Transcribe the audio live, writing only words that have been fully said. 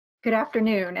Good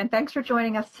afternoon, and thanks for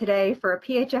joining us today for a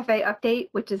PHFA update,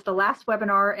 which is the last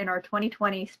webinar in our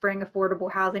 2020 Spring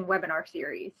Affordable Housing webinar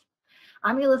series.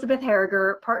 I'm Elizabeth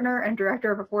Harriger, Partner and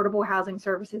Director of Affordable Housing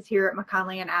Services here at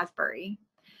McConley & Asbury.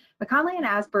 McConley &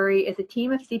 Asbury is a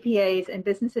team of CPAs and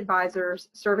business advisors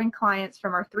serving clients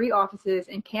from our 3 offices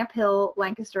in Camp Hill,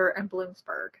 Lancaster, and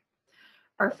Bloomsburg.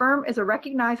 Our firm is a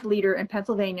recognized leader in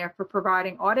Pennsylvania for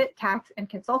providing audit, tax, and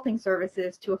consulting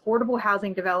services to affordable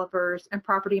housing developers and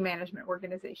property management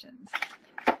organizations.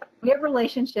 We have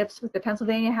relationships with the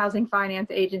Pennsylvania Housing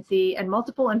Finance Agency and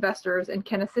multiple investors and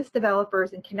can assist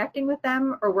developers in connecting with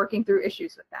them or working through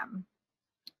issues with them.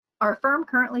 Our firm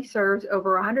currently serves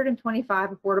over 125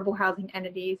 affordable housing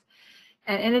entities,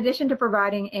 and in addition to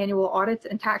providing annual audits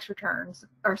and tax returns,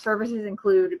 our services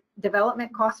include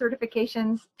development cost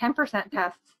certifications, 10%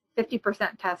 tests,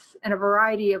 50% tests, and a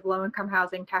variety of low-income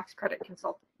housing tax credit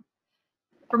consulting.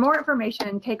 For more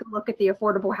information, take a look at the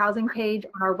Affordable Housing page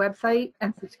on our website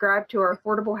and subscribe to our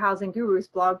Affordable Housing Gurus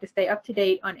blog to stay up to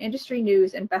date on industry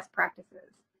news and best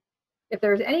practices. If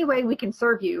there's any way we can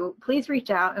serve you, please reach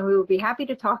out and we will be happy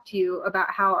to talk to you about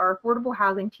how our affordable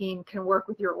housing team can work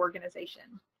with your organization.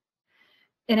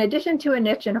 In addition to a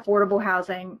niche in affordable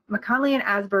housing, McConley &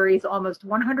 Asbury's almost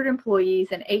 100 employees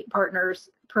and 8 partners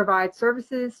provide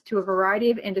services to a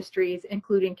variety of industries,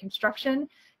 including construction,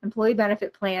 employee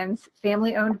benefit plans,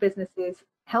 family-owned businesses,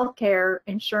 healthcare,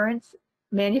 insurance,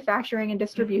 manufacturing and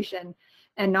distribution,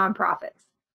 and nonprofits.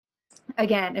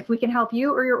 Again, if we can help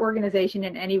you or your organization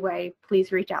in any way,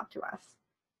 please reach out to us.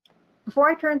 Before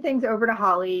I turn things over to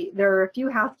Holly, there are a few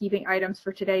housekeeping items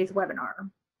for today's webinar.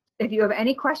 If you have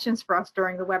any questions for us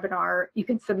during the webinar, you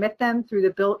can submit them through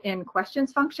the built-in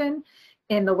questions function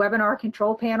in the webinar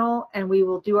control panel, and we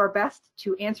will do our best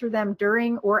to answer them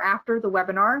during or after the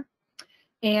webinar.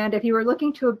 And if you are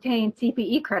looking to obtain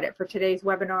CPE credit for today's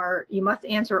webinar, you must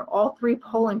answer all 3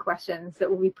 polling questions that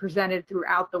will be presented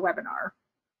throughout the webinar.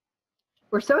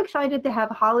 We're so excited to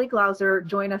have Holly Glauser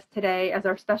join us today as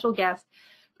our special guest,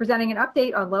 presenting an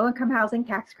update on low-income housing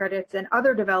tax credits and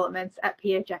other developments at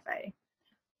PHFA.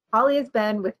 Holly has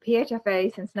been with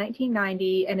PHFA since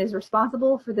 1990 and is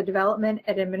responsible for the development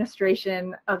and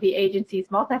administration of the agency's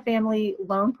multifamily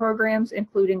loan programs,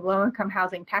 including low-income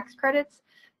housing tax credits,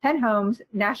 Penn Homes,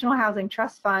 National Housing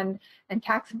Trust Fund, and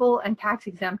taxable and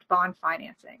tax-exempt bond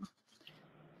financing.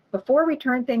 Before we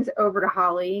turn things over to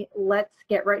Holly, let's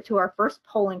get right to our first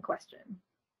polling question.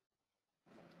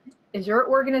 Is your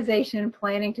organization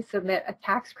planning to submit a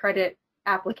tax credit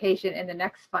application in the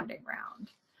next funding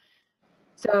round?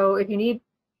 So if you need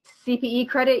CPE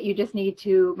credit, you just need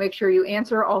to make sure you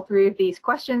answer all 3 of these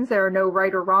questions. There are no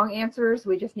right or wrong answers.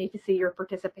 We just need to see your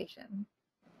participation.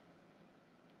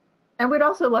 And we'd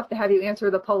also love to have you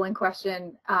answer the polling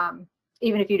question,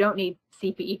 even if you don't need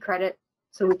CPE credit,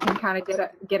 so we can kind of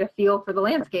get a feel for the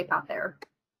landscape out there.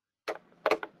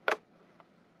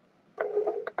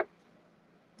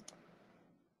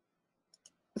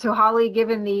 So Holly,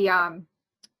 given the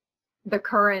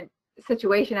current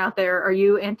situation out there, are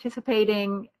you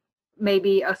anticipating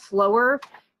maybe a slower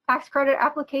tax credit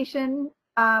application,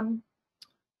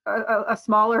 a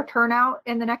smaller turnout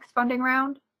in the next funding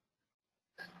round?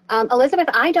 Elizabeth,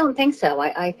 I don't think so.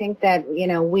 I think that, you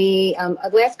know, we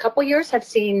the last couple years have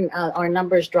seen our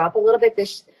numbers drop a little bit.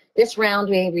 This round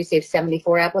we received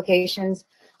 74 applications.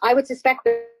 I would suspect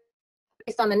that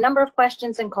based on the number of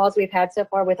questions and calls we've had so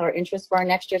far with our interest for our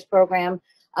next year's program,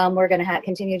 we're going to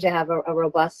continue to have a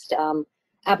robust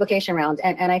application round,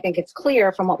 and I think it's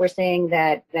clear from what we're seeing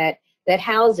that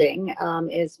housing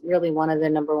is really one of the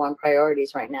 #1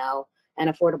 priorities right now, and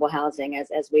affordable housing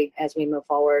as we move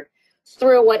forward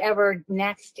through whatever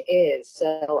next is.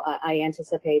 So I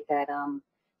anticipate that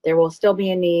there will still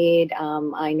be a need.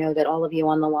 I know that all of you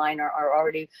on the line are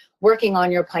already working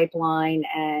on your pipeline,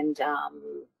 and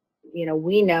you know,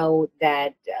 we know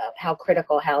that how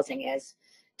critical housing is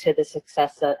to the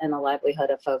success and the livelihood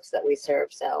of folks that we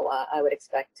serve. So I would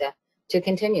expect to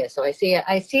continue. So I see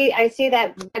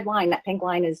that red line, that pink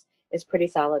line is pretty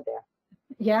solid there.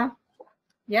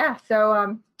 Yeah.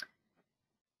 So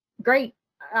great.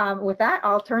 With that,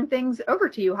 I'll turn things over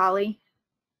to you, Holly.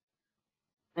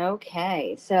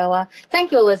 Okay, so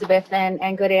thank you, Elizabeth,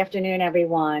 and good afternoon,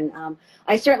 everyone.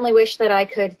 I certainly wish that I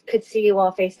could see you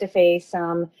all face to face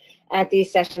at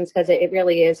these sessions, because it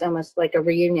really is almost like a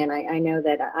reunion. I know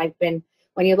that I've been,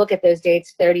 when you look at those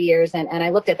dates, 30 years, and I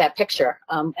looked at that picture,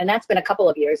 and that's been a couple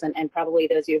of years, and probably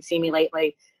those of you who've seen me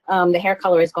lately, the hair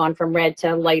color has gone from red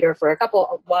to lighter for a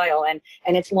while, and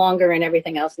it's longer and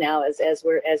everything else now as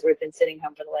we've been sitting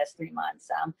home for the last 3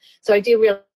 months. So I do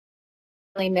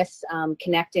really miss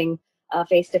connecting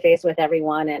face-to-face with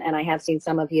everyone, and I have seen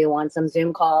some of you on some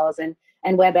Zoom calls and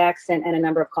WebEx and a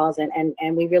number of calls,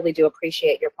 and we really do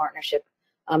appreciate your partnership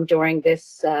during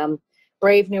this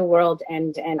brave new world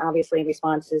and obviously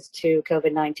responses to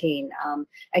COVID-19.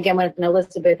 Again, when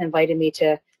Elizabeth invited me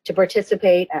to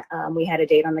participate, we had a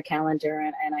date on the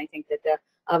calendar, and I think that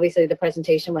obviously the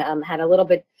presentation had a little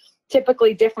bit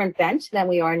typically different bent than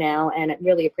we are now, and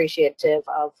really appreciative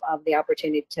of the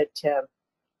opportunity to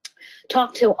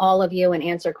talk to all of you and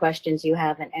answer questions you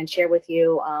have and share with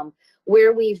you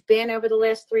where we've been over the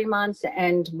last 3 months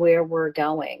and where we're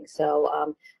going.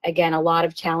 So again, a lot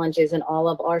of challenges in all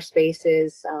of our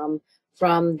spaces,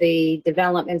 from the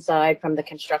development side, from the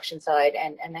construction side,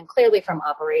 and then clearly from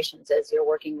operations as you're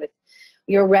working with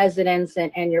your residents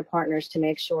and your partners to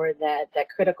make sure that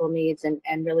critical needs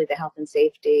and really the health and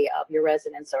safety of your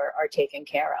residents are taken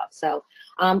care of. So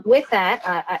with that,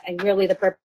 I really the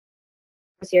purpose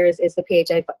here is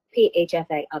the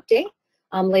PHFA update,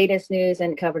 latest news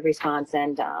and COVID response,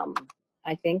 and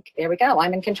I think there we go.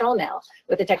 I'm in control now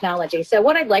with the technology. So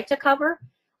what I'd like to cover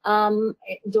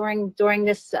during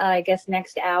this, I guess,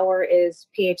 next hour is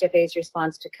PHFA's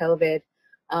response to COVID.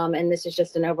 And this is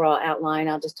just an overall outline.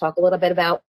 I'll just talk a little bit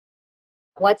about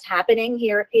what's happening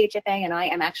here at PHFA, and I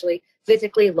am actually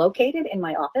physically located in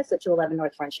my office at 211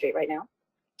 North Front Street right now.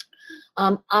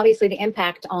 Obviously, the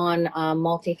impact on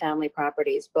multifamily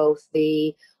properties, both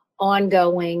the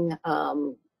ongoing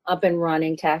up and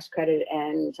running tax credit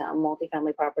and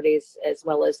multifamily properties, as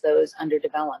well as those under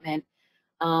development.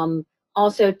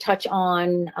 Also touch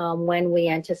on when we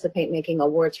anticipate making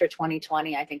awards for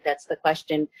 2020. I think that's the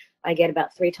question I get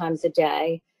about 3 times a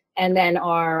day. And then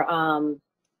our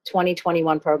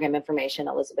 2021 program information,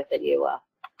 Elizabeth, that you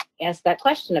asked that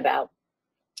question about.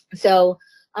 So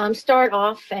start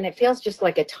off, and it feels just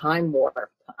like a time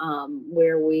warp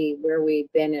where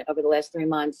we've been over the last 3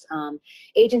 months.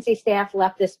 Agency staff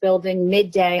left this building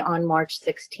midday on March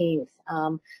 16th.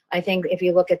 I think if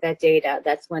you look at that data,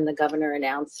 that's when the governor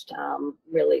announced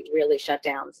really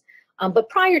shutdowns. But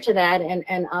prior to that,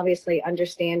 and obviously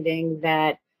understanding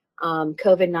that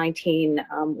COVID-19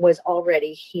 was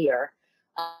already here,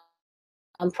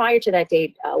 prior to that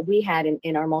date, we had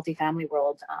in our multifamily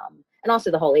world, and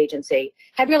also the whole agency,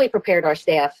 had really prepared our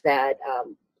staff that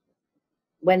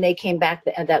when they came back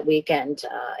that weekend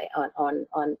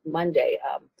on Monday,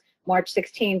 March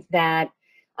 16th, that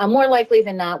more likely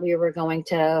than not, we were going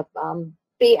to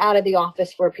be out of the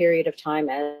office for a period of time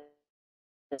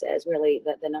as really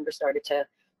the numbers started to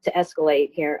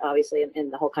escalate here, obviously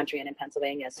in the whole country and in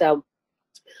Pennsylvania. So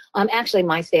actually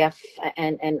my staff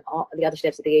and all the other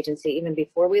staffs at the agency, even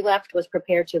before we left, was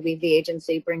prepared to leave the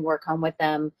agency, bring work home with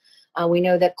them. We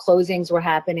know that closings were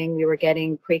happening. We were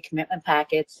getting pre-commitment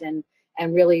packets and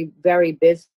really very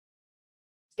busy,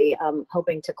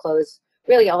 hoping to close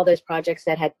really all those projects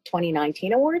that had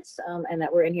 2019 awards and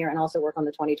that were in here, and also work on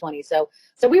the 2020. So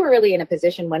we were really in a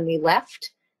position when we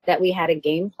left that we had a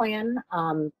game plan.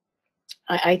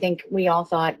 I think we all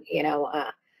thought,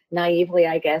 naively,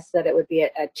 I guess, that it would be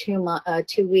a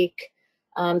 2-week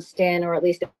stint, or at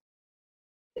least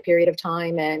a period of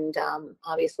time. And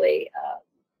obviously,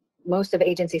 most of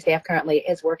agency staff currently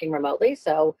is working remotely,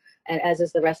 so, and as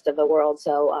is the rest of the world.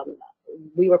 So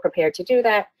we were prepared to do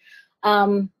that.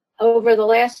 Over the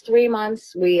last 3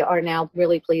 months, we are now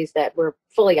really pleased that we're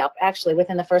fully up. Actually,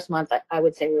 within the first month, I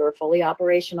would say we were fully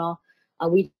operational.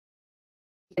 We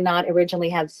did not originally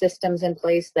have systems in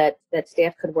place that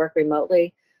staff could work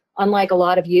remotely. Unlike a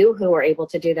lot of you who are able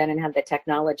to do that and have the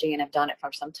technology and have done it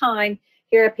for some time,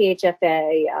 here at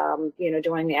PHFA,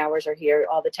 during the hours are here,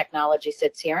 all the technology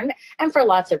sits here, and for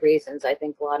lots of reasons. I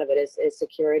think a lot of it is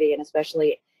security, and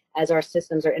especially as our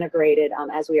systems are integrated,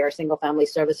 as we are a single family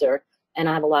servicer, and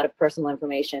I have a lot of personal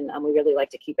information. We really like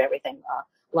to keep everything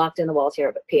locked in the walls here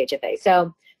at PHFA.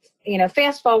 So,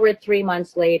 fast forward 3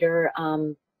 months later,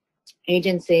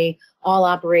 agency, all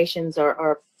operations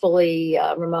are fully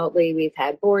remotely. We've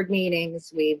had board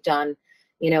meetings, we've done,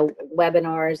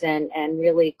 webinars, and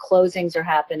really closings are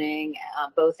happening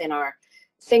both in our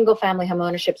single family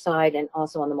homeownership side and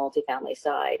also on the multifamily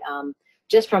side.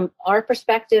 Just from our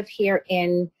perspective here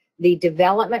in the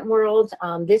development world,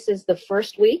 this is the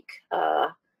first week.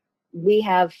 We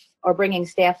are bringing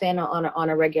staff in on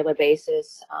a regular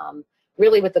basis,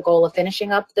 really with the goal of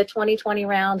finishing up the 2020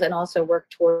 round and also work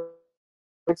toward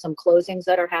some closings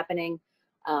that are happening.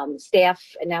 Staff,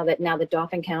 now that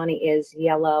Dauphin County is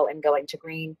yellow and going to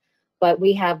green, but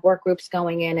we have work groups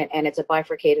going in, and it's a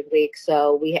bifurcated week.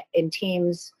 So we in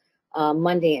teams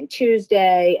Monday and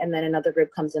Tuesday, and then another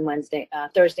group comes in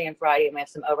Thursday and Friday, and we have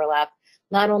some overlap.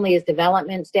 Not only is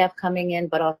development staff coming in,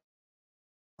 but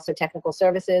also technical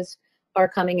services. are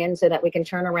coming in so that we can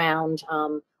turn around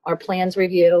our plans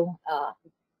review,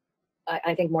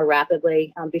 I think more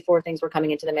rapidly. Before, things were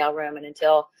coming into the mailroom, and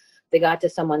until they got to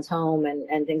someone's home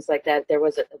and things like that, there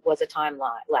was a time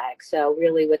lag. So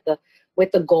really,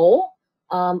 with the goal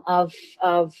of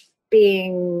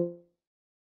being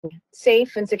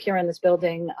safe and secure in this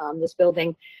building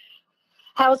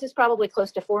houses probably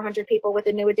close to 400 people with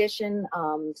the new addition.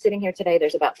 Sitting here today,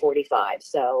 there's about 45.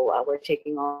 So we're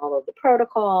taking all of the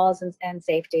protocols and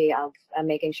safety of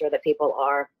making sure that people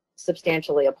are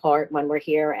substantially apart when we're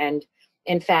here. And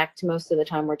in fact, most of the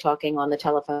time we're talking on the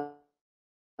telephone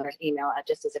or email,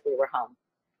 just as if we were home.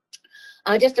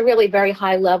 Just a really very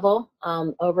high level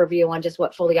overview on just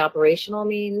what fully operational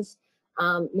means.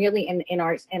 Really in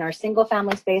our single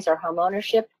family space, our home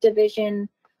ownership division,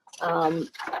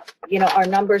 you know, our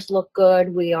numbers look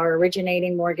good. We are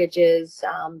originating mortgages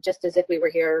just as if we were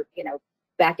here, you know,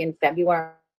 back in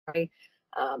February.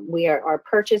 Our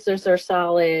purchasers are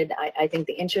solid. I think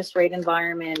the interest rate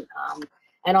environment,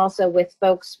 and also with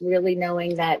folks really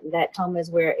knowing that home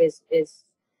is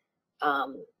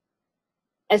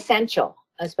essential,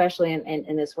 especially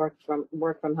in this work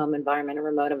from home environment, a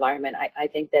remote environment. I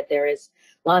think that there is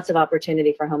lots of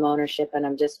opportunity for home ownership, and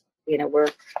I'm just, you know,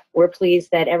 we're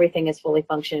pleased that everything is fully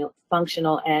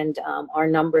functional, and our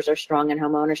numbers are strong in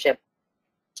home ownership.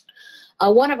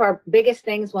 One of our biggest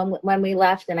things when we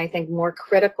left, and I think more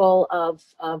critical of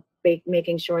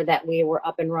making sure that we were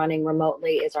up and running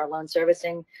remotely, is our loan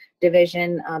servicing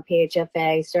division.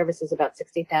 PHFA services about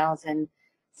 60,000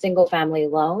 single family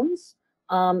loans.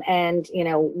 And, you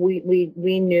know,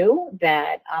 we knew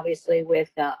that obviously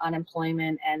with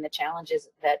unemployment and the challenges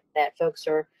that folks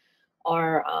are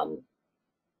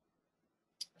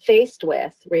faced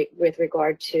with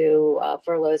regard to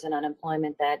furloughs and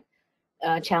unemployment, that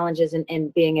challenges in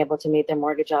being able to meet their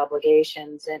mortgage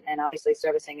obligations, and obviously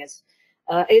servicing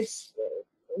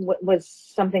was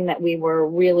something that we were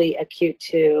really acute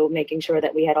to, making sure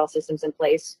that we had all systems in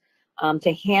place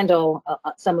to handle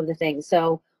some of the things.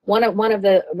 So one of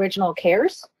the original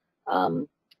CARES, well,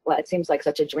 it seems like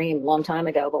such a dream, long time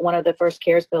ago, but one of the first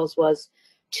CARES bills was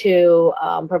to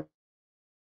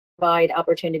provide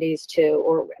opportunities to,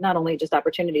 or not only just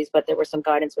opportunities, but there was some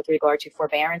guidance with regard to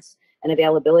forbearance and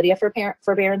availability of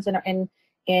forbearance in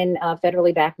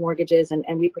federally backed mortgages,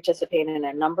 and we participate in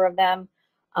a number of them.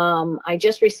 I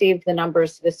just received the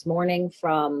numbers this morning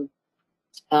from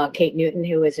Kate Newton,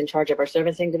 who is in charge of our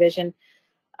servicing division.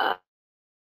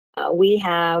 We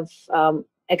have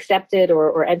accepted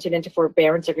or entered into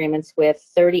forbearance agreements with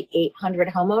 3,800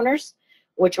 homeowners,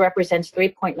 which represents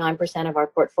 3.9% of our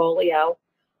portfolio.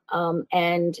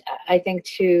 And I think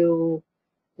to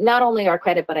not only our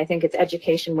credit, but I think it's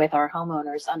education with our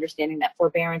homeowners, understanding that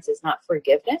forbearance is not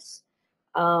forgiveness.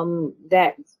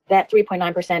 That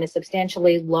 3.9% is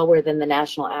substantially lower than the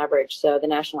national average. So the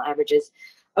national average is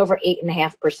over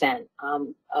 8.5%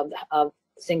 of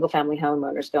single-family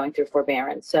homeowners going through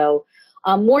forbearance. So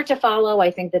more to follow.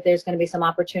 I think that there's going to be some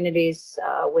opportunities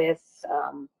with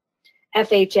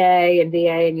FHA and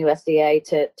VA and USDA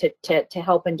to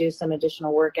help and do some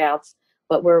additional workouts.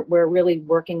 But we're really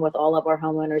working with all of our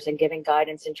homeowners and giving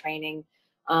guidance and training,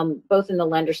 both in the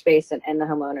lender space and the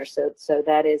homeowners. So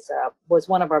that was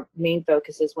one of our main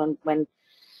focuses when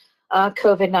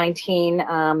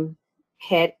COVID-19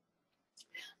 hit.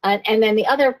 And then the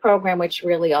other program, which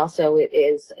really also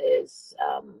is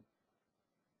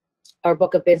our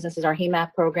book of business, is our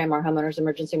HEMAP program, our Homeowners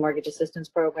Emergency Mortgage Assistance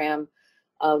Program,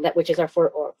 which is our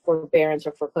forbearance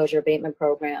or foreclosure abatement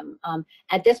program.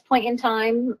 At this point in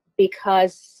time,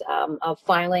 because of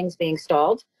filings being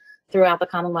stalled throughout the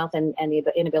Commonwealth and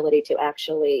the inability to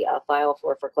actually file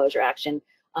for foreclosure action,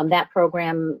 that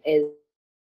program is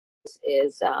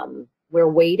we're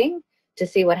waiting to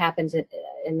see what happens in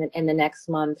the next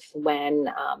month when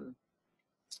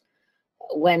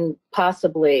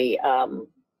possibly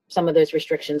some of those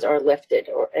restrictions are lifted,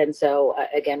 and so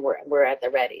again we're at the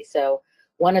ready. So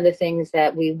one of the things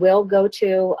that we will go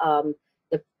to,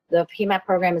 the PMAP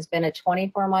program has been a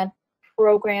 24-month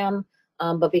program,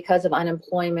 but because of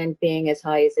unemployment being as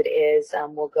high as it is,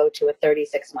 we'll go to a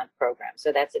 36-month program.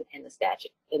 So that's in the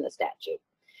statute.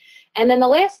 And then the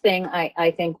last thing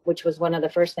I think, which was one of the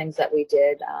first things that we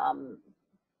did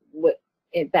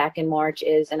back in March,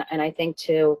 is, and I think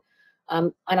too,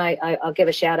 and I'll give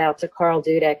a shout out to Carl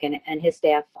Dudek and his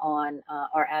staff on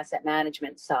our asset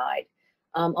management side.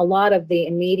 A lot of the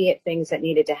immediate things that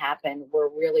needed to happen were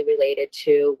really related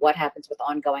to what happens with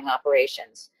ongoing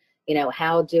operations. You know,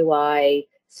 how do I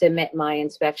submit my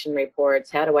inspection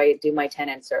reports? How do I do my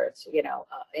tenant certs? You know,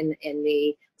 in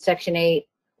the Section 8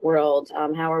 world,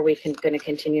 how are we going to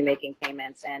continue making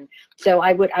payments? And so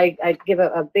I give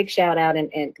a big shout out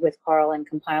and with Carl in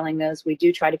compiling those. We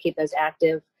do try to keep those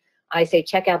active. I say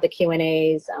check out the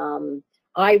Q&As.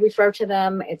 I refer to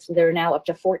them. They're now up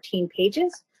to 14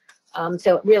 pages.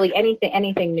 So really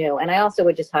anything new. And I also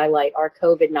would just highlight our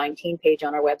COVID-19 page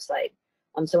on our website.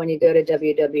 So when you go to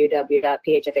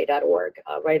www.phfa.org,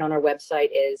 right on our website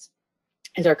is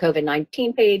our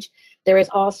COVID-19 page. There is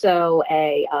also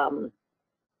the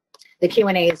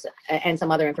Q&As and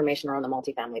some other information are on the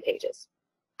multifamily pages.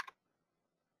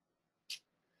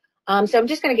 So I'm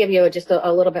just going to give you just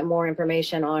a little bit more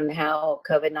information on how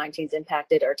COVID-19's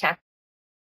impacted our tax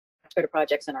credit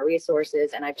projects and our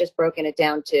resources, and I've just broken it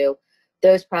down to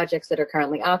those projects that are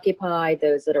currently occupied,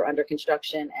 those that are under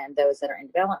construction, and those that are in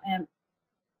development.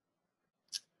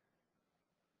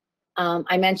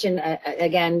 I mentioned,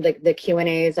 again, the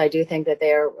Q&As. I do think that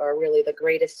they are really the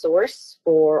greatest source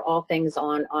for all things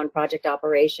on project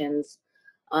operations,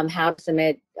 how to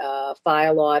submit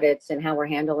file audits and how we're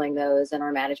handling those and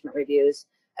our management reviews.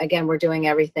 Again, we're doing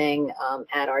everything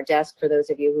at our desk for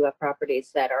those of you who have properties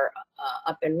that are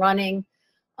up and running.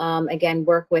 Again,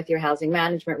 work with your housing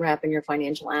management rep and your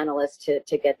financial analyst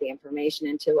to get the information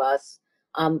into us.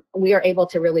 We are able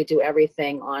to really do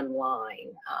everything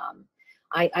online.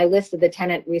 I listed the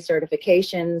tenant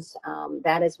recertifications.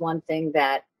 That is one thing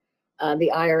that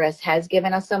the IRS has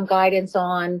given us some guidance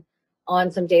on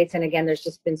some dates. And again, there's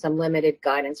just been some limited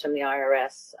guidance from the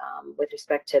IRS with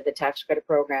respect to the tax credit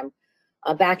program.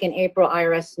 Back in April,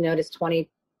 IRS notice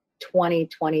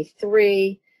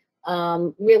 2023.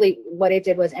 Really what it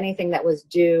did was anything that was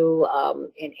due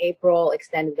in April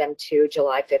extended them to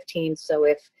July 15th. So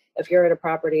if you're at a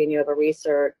property and you have a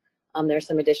recert, there's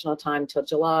some additional time till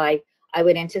July. I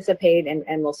would anticipate,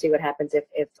 and we'll see what happens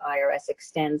if IRS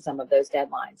extends some of those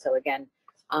deadlines. So again,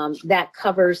 that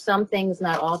covers some things,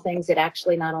 not all things. It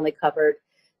actually not only covered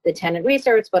the tenant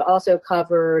recerts, but also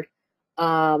covered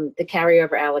the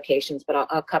carryover allocations. But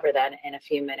I'll cover that in a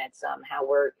few minutes. How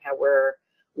we're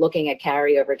looking at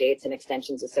carryover dates and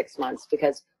extensions of 6 months,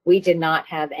 because we did not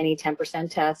have any 10%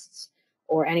 tests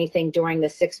or anything during the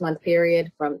 6-month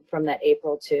period from that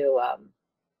April to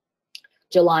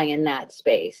July in that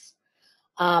space.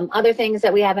 Other things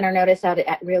that we have in our notice out, it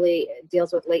really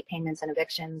deals with late payments and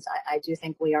evictions. I do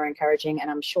think we are encouraging,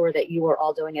 and I'm sure that you are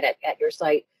all doing it at your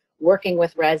site, working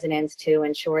with residents to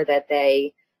ensure that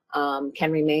they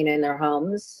can remain in their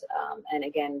homes. And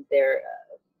again, there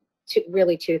are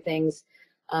really two things.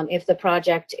 If the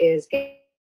project is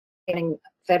getting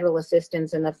federal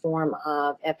assistance in the form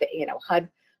of HUD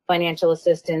financial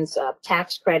assistance,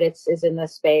 tax credits is in the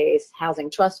space, housing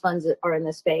trust funds are in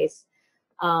the space.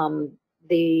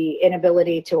 The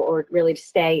inability to really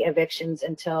stay evictions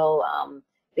until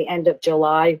the end of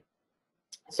July,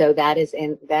 so that is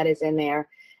in there,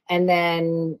 and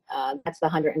then that's the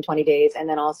 120 days, and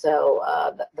then also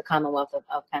the Commonwealth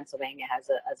of Pennsylvania has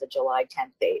a July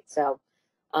 10th date. So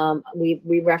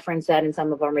we reference that in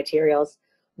some of our materials.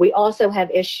 We also have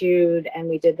issued, and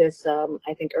we did this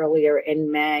I think earlier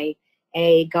in May,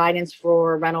 a guidance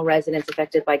for rental residents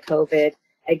affected by COVID.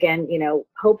 Again,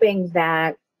 hoping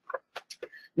that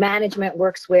management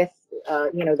works with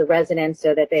the residents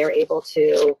so that they are able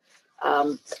to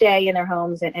stay in their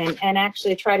homes and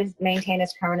actually try to maintain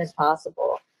as current as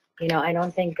possible. I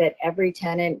don't think that every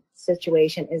tenant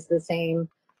situation is the same.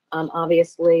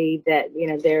 Obviously that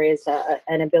there is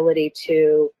an ability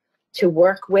to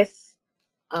work with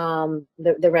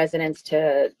the residents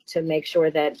to make sure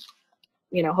that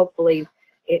hopefully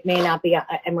it may not be,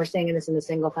 and we're seeing this in the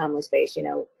single family space,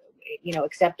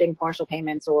 accepting partial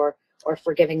payments or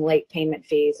forgiving late payment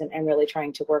fees, and really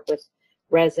trying to work with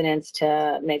residents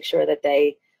to make sure that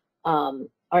they are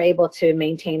able to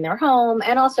maintain their home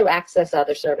and also access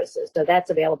other services. So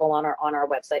that's available on our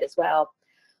website as well.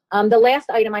 The last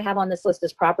item I have on this list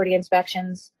is property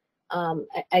inspections.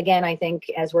 Again, I think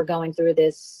as we're going through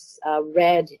this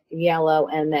red, yellow,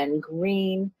 and then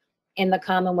green in the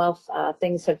Commonwealth,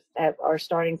 things are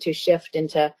starting to shift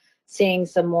into seeing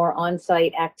some more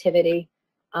on-site activity.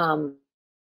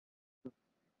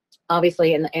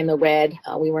 Obviously in the red,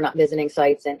 we were not visiting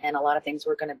sites, and a lot of things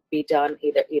were going to be done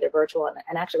either virtual,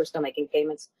 and actually we're still making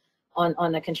payments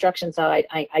on the construction side.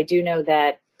 I do know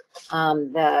that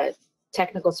the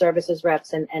technical services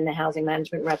reps and the housing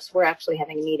management reps, we're actually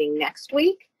having a meeting next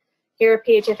week here at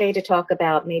PHFA to talk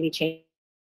about maybe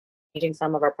changing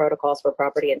some of our protocols for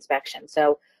property inspection.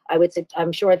 So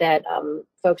I'm sure that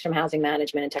folks from housing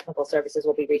management and technical services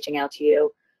will be reaching out to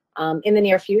you in the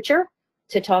near future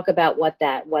to talk about what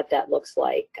that looks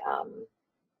like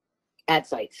at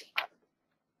sites.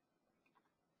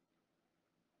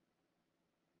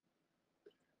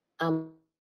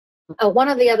 One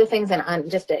of the other things, and I'm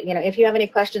just, if you have any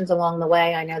questions along the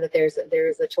way, I know that there's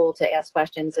a tool to ask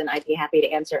questions, and I'd be happy to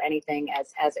answer anything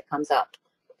as it comes up.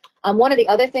 One of the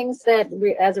other things that,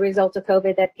 as a result of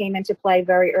COVID, that came into play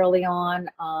very early on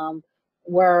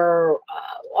were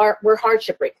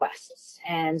hardship requests.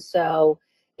 And so,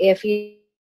 if you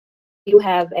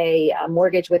have a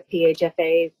mortgage with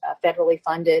PHFA, federally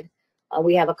funded,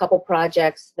 we have a couple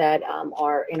projects that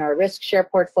are in our risk share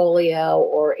portfolio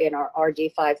or in our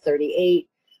RD 538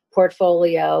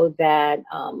 portfolio that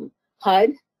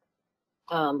HUD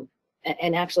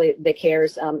and actually the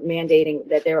CARES mandating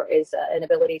that there is an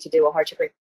ability to do a hardship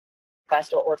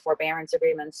request or forbearance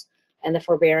agreements, and the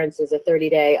forbearance is a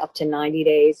 30-day up to 90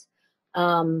 days.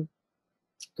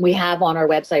 We have on our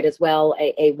website as well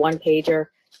a one-pager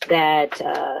that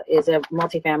is a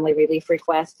multifamily relief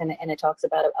request, and it talks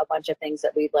about a bunch of things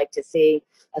that we'd like to see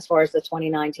as far as the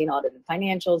 2019 audited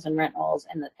financials and rentals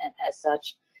and as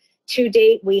such. To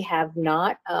date, we have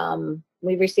not.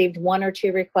 We received 1 or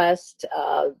 2 requests,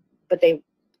 but they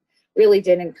really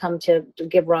didn't come to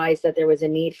give rise that there was a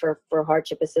need for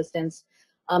hardship assistance.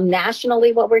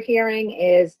 Nationally, what we're hearing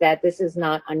is that this is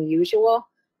not unusual.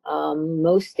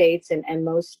 Most states and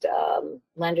most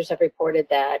lenders have reported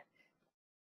that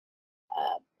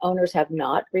owners have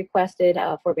not requested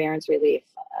forbearance relief.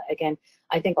 Again,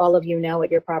 I think all of you know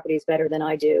at your properties better than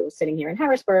I do, sitting here in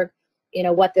Harrisburg,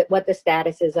 what the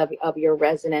status is of your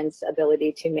residents'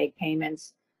 ability to make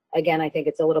payments. Again, I think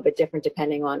it's a little bit different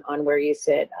depending on where you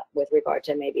sit with regard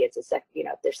to maybe it's if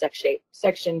there's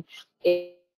section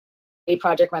 8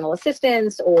 project rental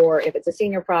assistance, or if it's a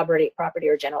senior property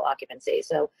or general occupancy.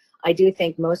 So I do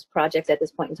think most projects at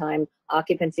this point in time,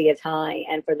 occupancy is high,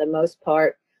 and for the most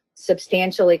part,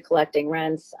 substantially collecting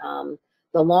rents.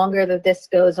 The longer that this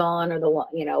goes on,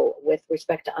 or with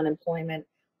respect to unemployment,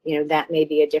 that may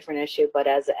be a different issue. But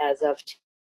as of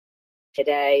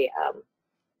today,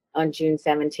 on June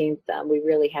 17th, we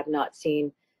really have not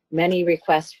seen many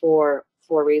requests for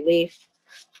relief.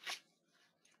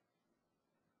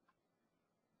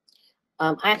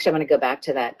 Actually, I'm going to go back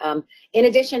to that. In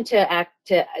addition to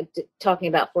talking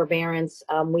about forbearance,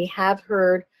 we have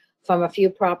heard from a few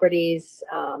properties,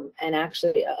 and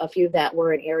actually a few that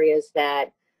were in areas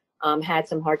that had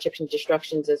some hardships and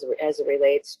destructions as it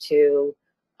relates to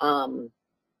some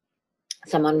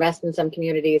unrest in some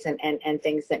communities and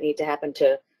things that need to happen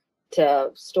to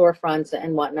storefronts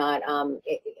and whatnot.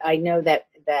 I know that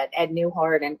Ed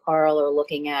Newhart and Carl are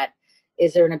looking at,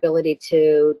 is there an ability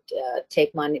to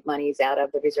take monies out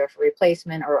of the reserve for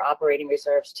replacement or operating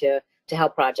reserves to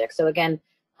help projects. So again,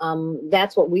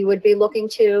 that's what we would be looking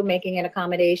to, making an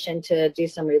accommodation to do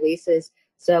some releases.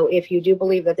 So if you do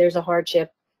believe that there's a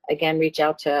hardship, again, reach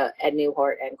out to Ed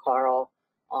Newhart and Carl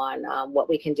on what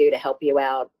we can do to help you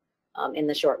out in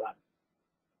the short run.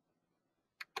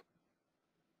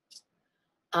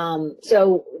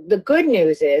 So the good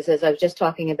news is, as I was just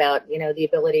talking about, the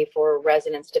ability for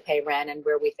residents to pay rent and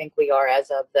where we think we are as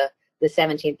of the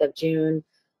 17th of June.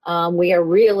 We are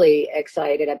really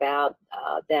excited about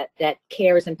that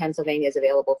CARES in Pennsylvania is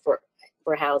available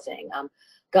for housing.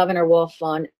 Governor Wolf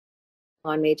on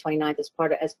May 29th, as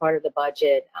part of the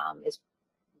budget, is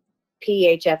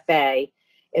PHFA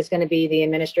is going to be the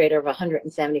administrator of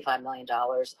 $175 million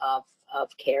of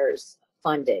CARES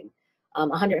funding.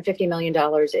 $150 million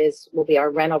will be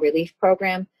our rental relief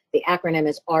program. The acronym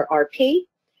is RRP,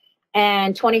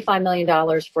 and $25 million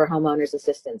for homeowners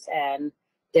assistance, and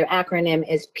their acronym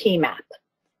is PMAP.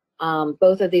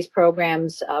 Both of these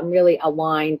programs really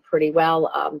align pretty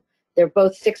well. They're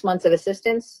both 6 months of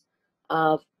assistance,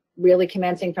 really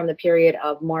commencing from the period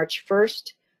of March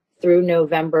 1st through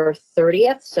November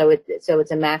 30th. So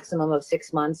it's a maximum of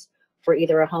 6 months for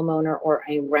either a homeowner or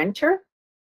a renter.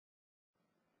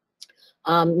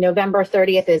 November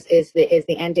 30th is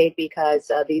the end date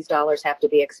because these dollars have to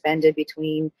be expended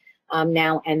between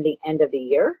now and the end of the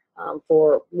year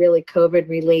for really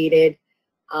COVID-related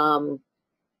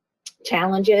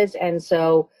challenges. And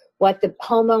so what the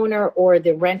homeowner or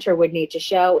the renter would need to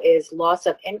show is loss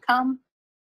of income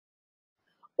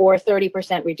or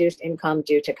 30% reduced income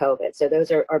due to COVID. So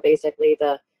those are basically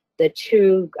the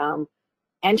two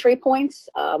entry points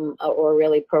or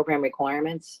really program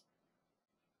requirements.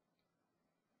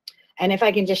 And if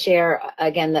I can just share,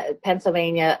 again, the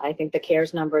Pennsylvania, I think the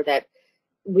CARES number that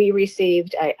we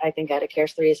received, I think out of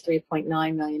CARES 3 is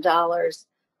 $3.9 million.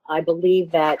 I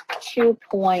believe that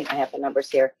I have the numbers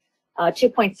here,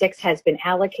 2.6 has been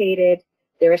allocated.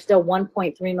 There is still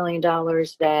 $1.3 million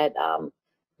that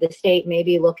the state may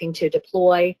be looking to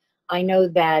deploy. I know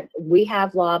that we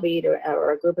have lobbied,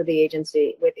 or a group of the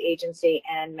agency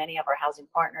and many of our housing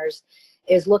partners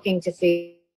is looking to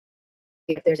see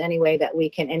if there's any way that we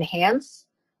can enhance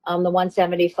the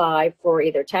 175 for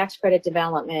either tax credit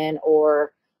development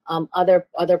or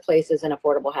other places in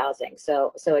affordable housing.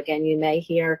 So again, you may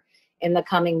hear in the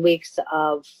coming weeks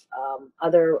of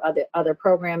other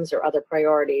programs or other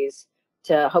priorities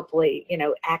to hopefully,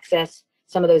 access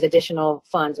some of those additional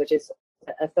funds, which is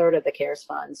a third of the CARES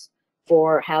funds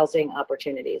for housing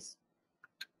opportunities.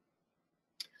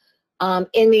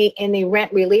 In the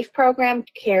rent relief program,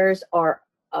 CARES are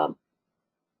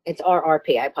it's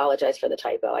RRP. I apologize for the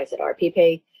typo. I said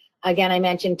RPP. Again, I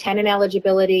mentioned tenant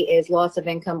eligibility is loss of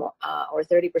income or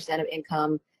 30% of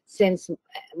income since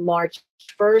March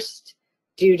 1st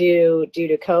due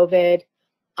to COVID.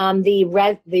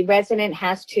 The resident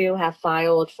has to have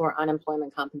filed for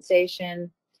unemployment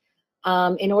compensation.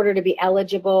 In order to be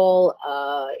eligible,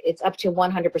 it's up to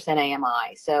 100%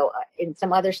 AMI. So in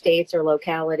some other states or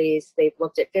localities, they've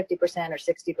looked at 50% or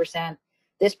 60%.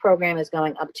 This program is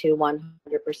going up to 100%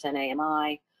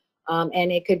 AMI,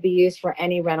 and it could be used for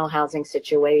any rental housing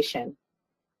situation.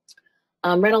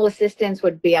 Rental assistance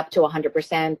would be up to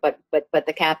 100%, but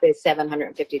the cap is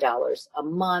 $750 a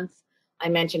month. I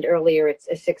mentioned earlier it's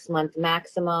a 6-month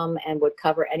maximum and would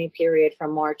cover any period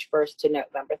from March 1st to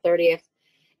November 30th.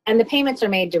 And the payments are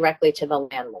made directly to the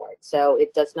landlord, so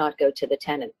it does not go to the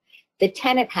tenant. The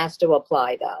tenant has to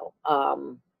apply, though.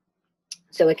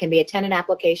 So it can be a tenant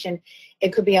application.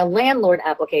 It could be a landlord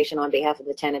application on behalf of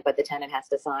the tenant, but the tenant has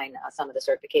to sign some of the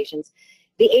certifications.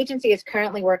 The agency is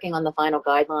currently working on the final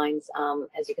guidelines.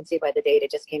 As you can see by the date,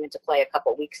 it just came into play a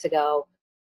couple weeks ago.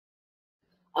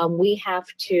 We have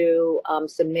to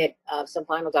submit some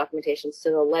final documentations to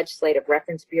the Legislative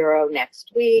Reference Bureau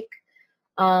next week.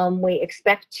 We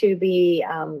expect to be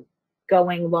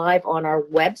going live on our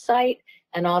website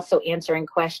and also answering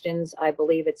questions. I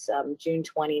believe it's June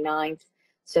 29th,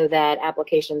 so that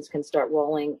applications can start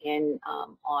rolling in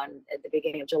at the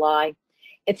beginning of July.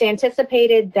 It's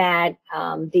anticipated that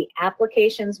the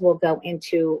applications will go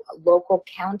into local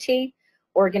county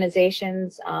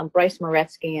organizations. Bryce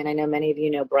Moretsky, and I know many of you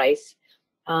know Bryce,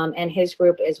 and his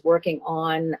group is working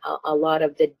on a lot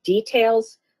of the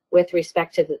details with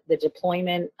respect to the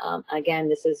deployment. Again,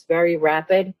 this is very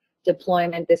rapid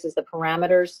deployment. This is the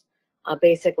parameters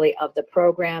basically of the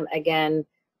program. Again,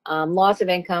 loss of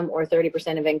income or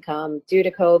 30% of income due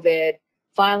to COVID,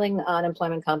 filing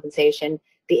unemployment compensation.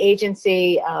 The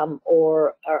agency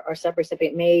or our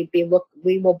subrecipient may be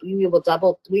we will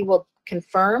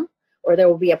confirm, or there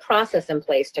will be a process in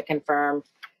place to confirm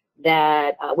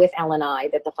that with L&I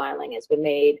that the filing has been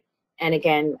made. And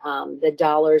again, the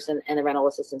dollars and the rental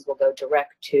assistance will go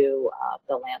direct to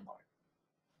the landlord.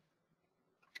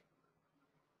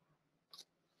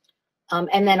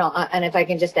 And then, and if I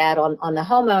can just add on the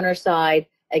homeowner side,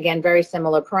 again, very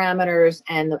similar parameters,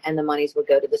 and the monies would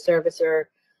go to the servicer.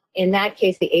 In that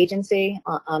case, the agency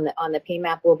on the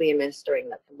PMAP will be administering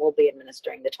the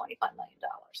 $25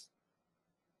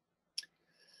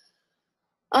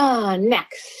 million.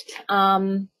 Next.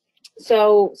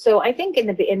 So I think in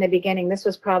the beginning, this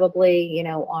was probably,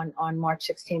 on March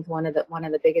 16th, one of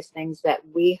the biggest things that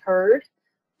we heard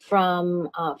from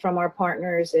our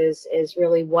partners is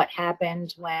really what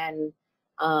happened when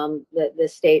the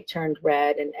state turned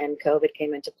red and COVID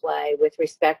came into play with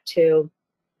respect to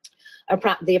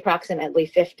the approximately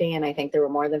 50, and I think there were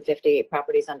more than 50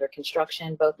 properties under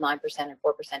construction, both 9% and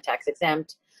 4% tax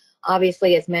exempt.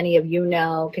 Obviously, as many of you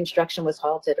know, construction was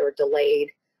halted or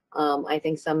delayed. I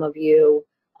think some of you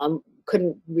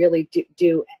couldn't really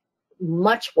do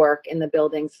much work in the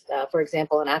buildings, for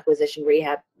example, an acquisition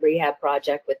rehab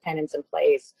project with tenants in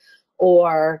place,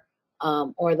 or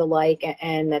the like,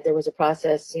 and that there was a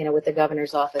process, with the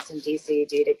governor's office in DC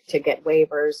to get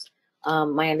waivers.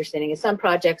 My understanding is some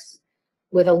projects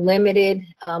with a limited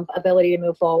ability to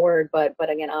move forward, but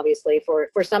again, obviously for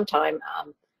some time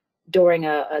during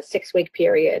a 6-week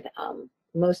period,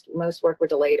 most work were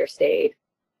delayed or stayed.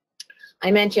 I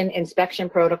mentioned inspection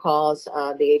protocols.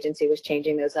 The agency was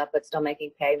changing those up, but still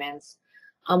making payments.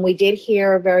 We did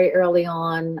hear very early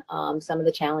on some of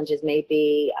the challenges may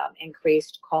be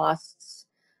increased costs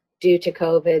due to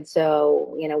COVID.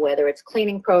 So, whether it's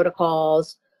cleaning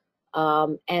protocols,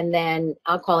 and then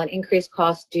I'll call it increased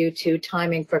cost due to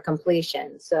timing for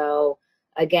completion. So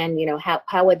again,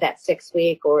 how would that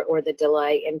 6-week or the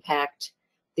delay impact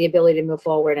the ability to move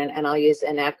forward? And I'll use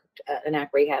enact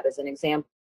rehab as an example.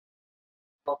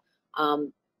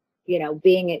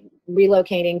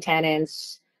 Relocating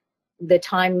tenants, the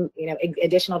time,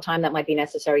 additional time that might be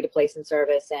necessary to place in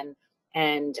service,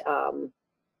 and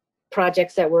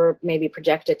projects that were maybe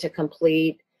projected to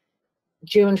complete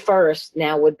June 1st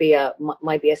now would be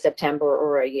might be a September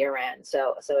or a year end.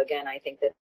 So again, I think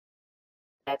that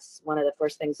that's one of the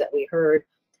first things that we heard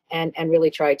and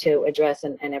really tried to address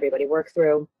and everybody work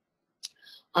through.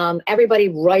 Everybody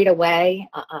right away,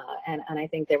 and I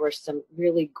think there were some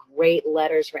really great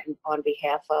letters written on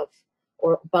behalf of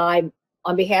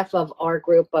on behalf of our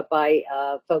group, but by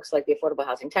folks like the Affordable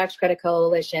Housing Tax Credit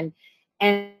Coalition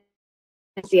and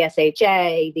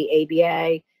CSHA, the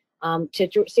ABA,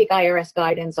 to seek IRS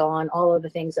guidance on all of the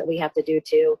things that we have to do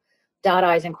to dot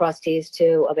I's and cross T's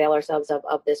to avail ourselves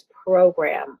of this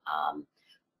program.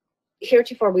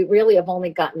 Heretofore, we really have only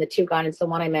gotten the two guidance, the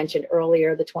one I mentioned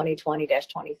earlier, the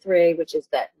 2020-23, which is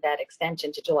that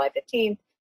extension to July 15th.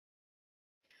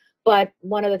 But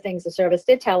one of the things the service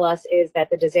did tell us is that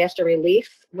the disaster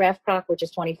relief REFPROC, which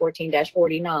is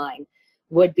 2014-49,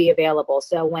 would be available.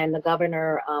 So when the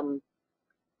governor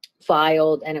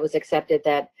filed and it was accepted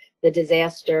that the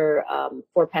disaster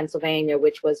for Pennsylvania,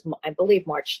 which was, I believe,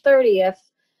 March 30th,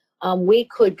 we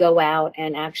could go out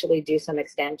and actually do some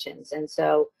extensions. And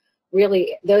so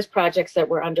really those projects that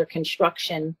were under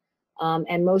construction,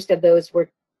 and most of those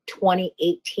were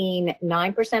 2018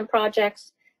 9%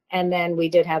 projects. And then we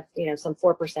did have, some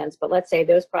 4%, but let's say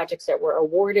those projects that were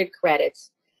awarded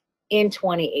credits in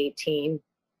 2018,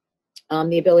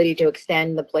 the ability to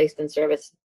extend the placed in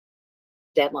service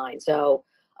deadline. So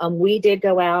we did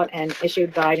go out and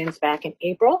issued guidance back in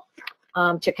April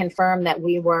to confirm that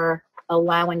we were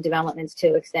allowing developments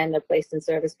to extend the placed in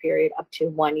service period up to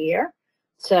 1 year.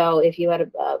 So if you had a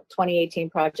 2018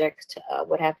 project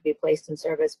would have to be placed in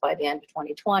service by the end of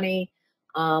 2020,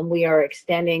 we are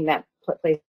extending that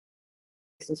placed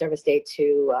in service date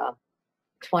to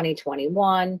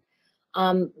 2021.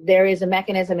 There is a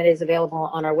mechanism, it is available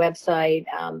on our website,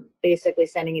 basically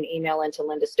sending an email into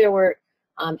Linda Stewart,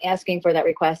 asking for that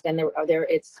request, and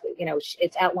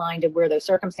it's outlined of where those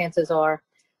circumstances are.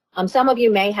 Some of you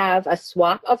may have a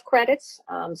swap of credits.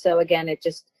 So again,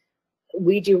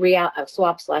 we do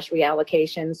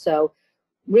swap/reallocation. So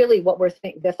really what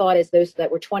the thought is those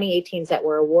that were 2018s that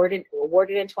were awarded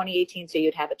in 2018, so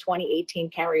you'd have a 2018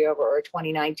 carryover or a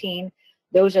 2019.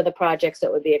 Those are the projects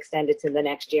that would be extended to the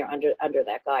next year under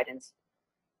that guidance.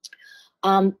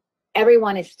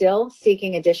 Everyone is still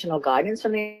seeking additional guidance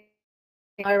from the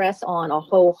IRS on a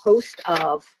whole host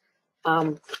of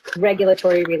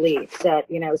regulatory relief that,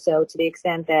 so to the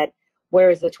extent that where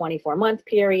is the 24-month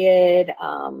period,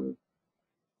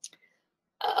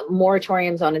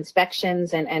 moratoriums on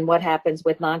inspections and what happens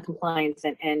with noncompliance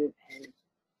and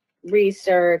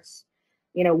research.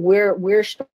 We're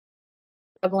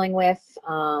struggling with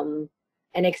an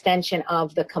extension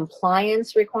of the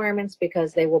compliance requirements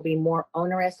because they will be more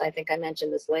onerous. I think I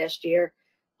mentioned this last year.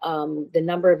 The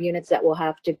number of units that will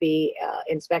have to be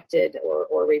inspected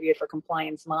or reviewed for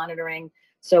compliance monitoring.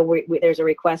 So there's a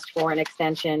request for an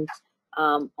extension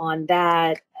on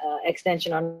that,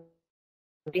 extension on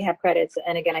rehab credits.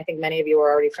 And again, I think many of you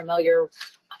are already familiar.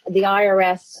 The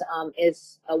IRS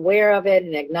is aware of it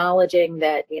and acknowledging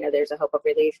that, there's a hope of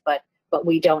relief, but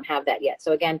we don't have that yet.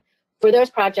 So again, for those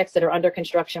projects that are under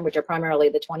construction, which are primarily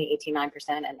the 2018 9%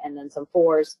 and then some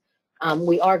 4s,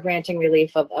 we are granting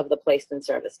relief of the placed in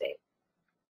service date.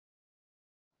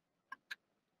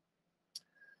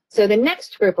 So the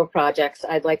next group of projects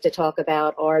I'd like to talk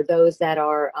about are those that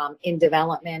are in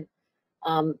development,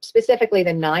 specifically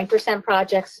the 9%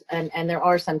 projects, and there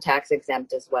are some tax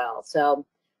exempt as well. So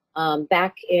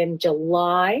back in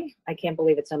July, I can't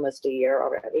believe it's almost a year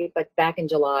already, but back in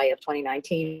July of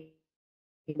 2019,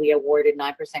 we awarded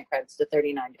 9% credits to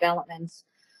 39 developments.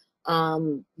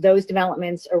 Those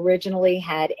developments originally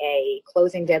had a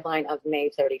closing deadline of May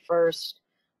 31st.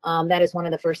 That is one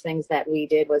of the first things that we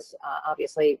did was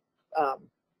obviously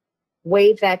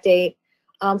waive that date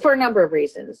for a number of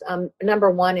reasons.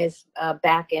 Number one is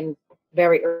back in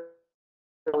very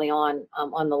early on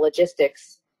the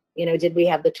logistics, did we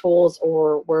have the tools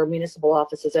or were municipal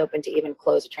offices open to even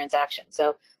close a transaction?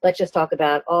 So let's just talk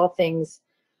about all things.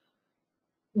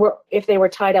 If they were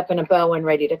tied up in a bow and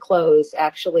ready to close,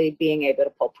 actually being able to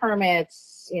pull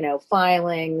permits,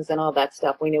 filings and all that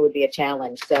stuff, we knew would be a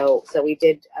challenge. So we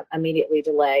did immediately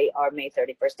delay our May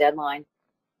 31st deadline.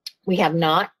 We have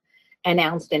not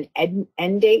announced an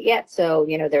end date yet. So,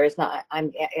 there is not,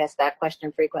 I'm asked that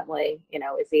question frequently,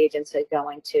 is the agency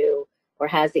going to, or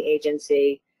has the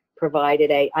agency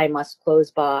provided I must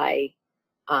close by,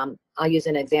 I'll use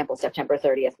an example, September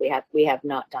 30th. We have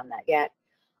not done that yet.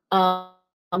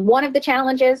 One of the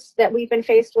challenges that we've been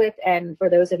faced with, and for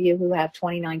those of you who have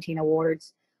 2019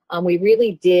 awards, we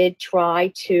really did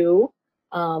try to,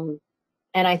 and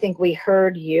I think we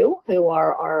heard you, who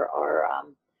are our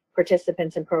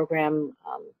participants and program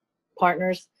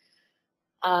partners.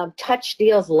 Touch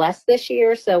deals less this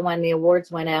year, so when the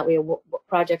awards went out,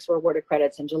 projects were awarded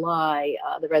credits in July.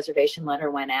 The reservation letter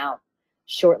went out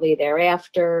shortly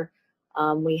thereafter.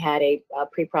 We had a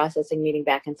pre-processing meeting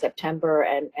back in September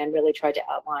and really tried to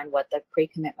outline what the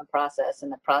pre-commitment process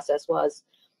and the process was.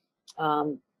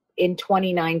 In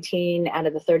 2019, out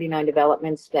of the 39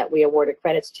 developments that we awarded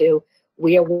credits to,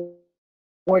 we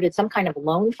awarded some kind of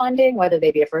loan funding, whether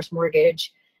they be a first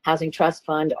mortgage, housing trust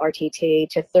fund, RTT,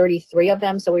 to 33 of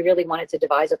them. So we really wanted to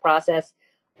devise a process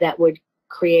that would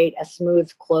create a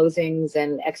smooth closings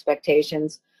and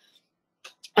expectations.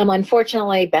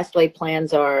 Unfortunately, best laid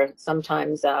plans are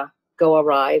sometimes go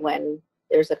awry when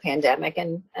there's a pandemic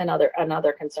and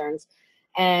other concerns.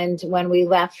 And when we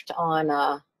left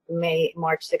on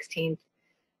March 16th,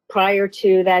 prior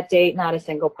to that date, not a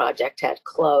single project had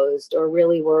closed or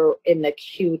really were in the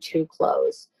queue to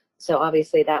close. So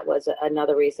obviously that was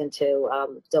another reason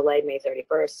to delay May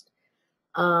 31st.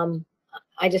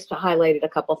 I just highlighted a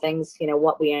couple things,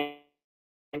 what we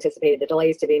anticipated the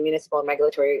delays to be: municipal and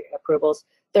regulatory approvals,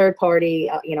 third party,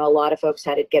 a lot of folks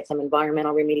had to get some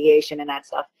environmental remediation and that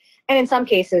stuff. And in some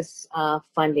cases,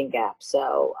 funding gaps.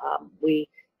 So we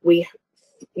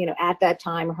at that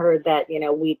time heard that,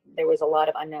 there was a lot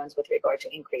of unknowns with regard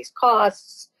to increased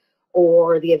costs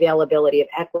or the availability of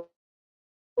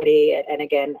equity. And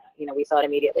again, we thought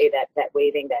immediately that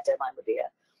waiving that deadline would be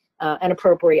an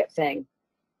appropriate thing.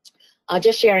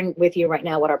 Just sharing with you right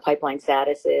now what our pipeline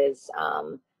status is.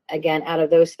 Again, out of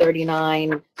those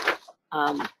 39,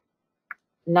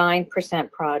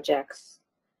 9% projects,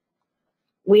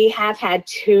 we have had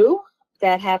 2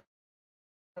 that have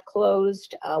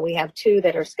closed. We have 2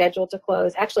 that are scheduled to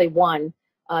close. Actually, 1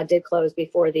 did close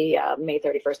before the May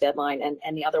 31st deadline,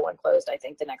 and the other one closed, I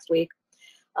think, the next week.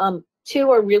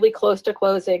 2 are really close to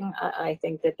closing. I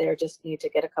think that they just need to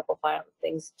get a couple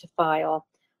things to file.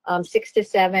 6 to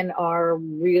 7 are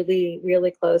really,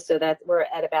 really close, so that we're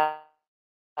at about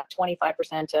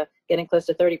 25% to getting close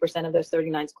to 30% of those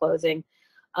 39s closing.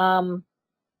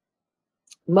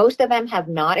 Most of them have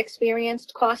not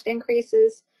experienced cost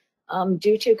increases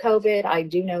due to COVID. I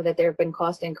do know that there have been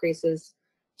cost increases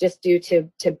just due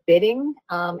to bidding,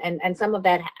 and some of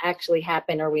that actually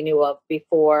happened or we knew of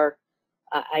before,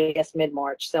 I guess,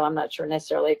 mid-March. So I'm not sure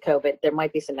necessarily COVID. There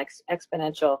might be some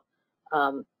exponential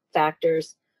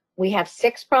factors. We have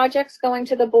 6 projects going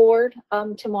to the board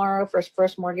tomorrow for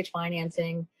first mortgage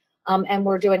financing, and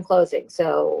we're doing closing.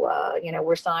 So,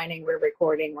 we're signing, we're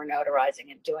recording, we're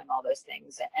notarizing, and doing all those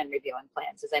things and reviewing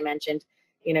plans. As I mentioned,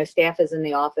 staff is in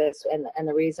the office, and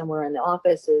the reason we're in the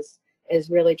office is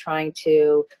really trying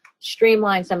to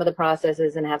streamline some of the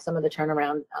processes and have some of the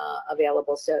turnaround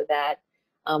available so that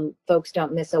folks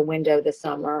don't miss a window this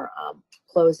summer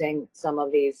closing some of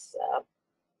these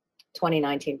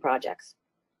 2019 projects.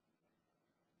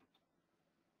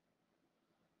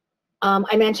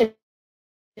 I mentioned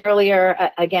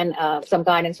earlier, again, some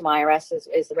guidance from IRS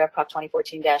is the RevProc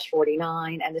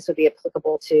 2014-49, and this would be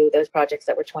applicable to those projects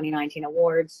that were 2019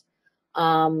 awards.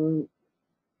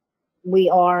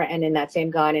 We are, and in that same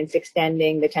guidance,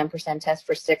 extending the 10% test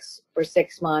for six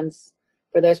months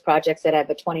for those projects that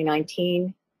have a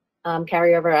 2019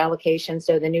 carryover allocation.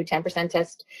 So the new 10%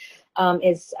 test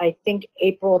is, I think,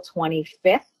 April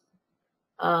 25th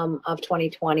of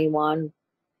 2021.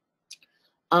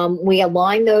 We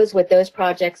align those with those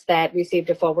projects that received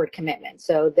a forward commitment.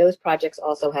 So those projects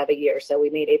also have a year. So we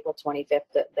made April 25th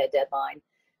the deadline.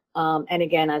 And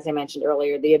again, as I mentioned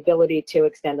earlier, the ability to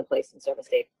extend the place in service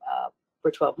date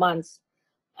for 12 months.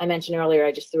 I mentioned earlier,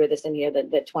 I just threw this in here,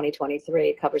 that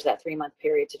 2023 covers that 3-month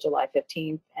period to July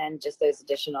 15th, and just those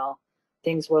additional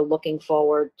things we're looking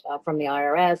forward from the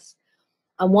IRS.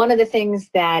 One of the things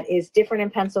that is different in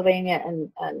Pennsylvania,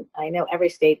 and I know every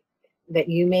state that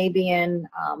you may be in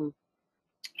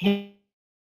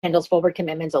handles forward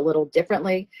commitments a little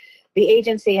differently. The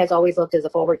agency has always looked as a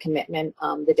forward commitment,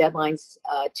 the deadlines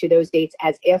to those dates,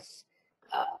 as if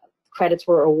credits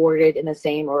were awarded in the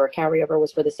same, or a carryover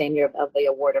was for the same year of the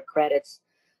award of credits.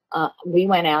 We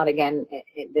went out again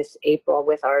this April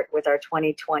with our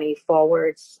 2020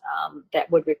 forwards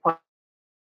that would require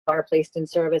a placed in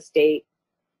service date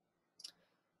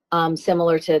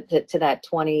similar to that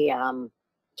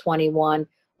 2021.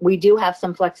 We do have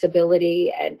some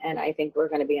flexibility, and I think we're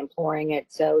going to be employing it.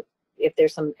 So if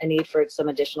there's a need for some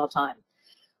additional time.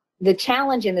 The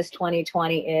challenge in this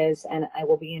 2020 is, and it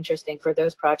will be interesting for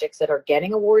those projects that are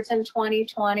getting awards in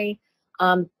 2020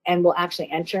 and will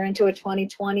actually enter into a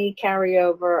 2020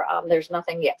 carryover, there's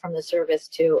nothing yet from the service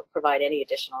to provide any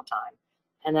additional time.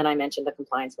 And then I mentioned the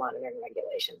compliance monitoring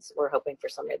regulations. We're hoping for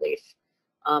some relief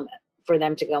for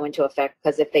them to go into effect,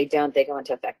 because if they don't, they go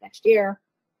into effect next year.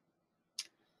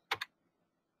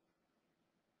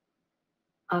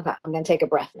 Okay, I'm going to take a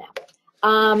breath now.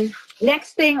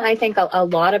 Next thing I think a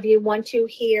lot of you want to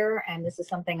hear, and this is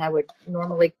something I would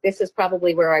normally, this is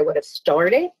probably where I would have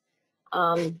started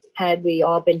had we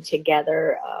all been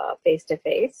together face to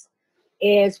face,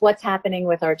 is what's happening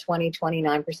with our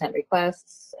 2029%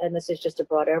 requests. And this is just a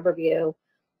broad overview.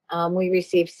 We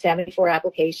received 74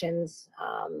 applications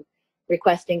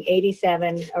requesting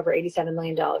over $87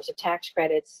 million of tax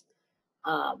credits,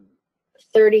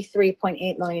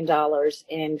 $33.8 million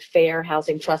in Fair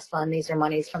Housing Trust Fund. These are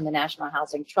monies from the National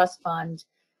Housing Trust Fund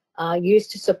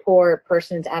used to support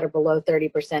persons at or below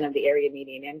 30% of the area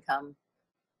median income.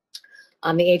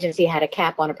 The agency had a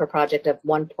cap on it per project of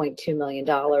 $1.2 million.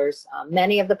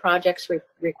 Many of the projects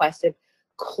requested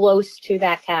close to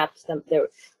that cap.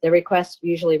 The requests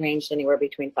usually ranged anywhere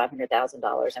between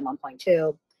 $500,000 and $1.2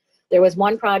 million. There was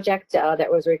one project that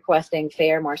was requesting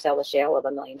Fair Marcellus Shale of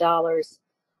 $1 million.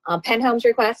 Penn Homes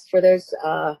requests for those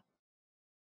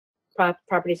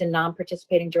properties in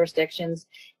non-participating jurisdictions,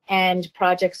 and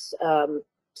projects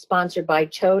sponsored by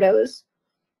CHODOs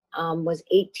was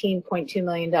 $18.2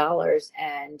 million.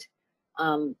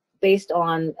 And based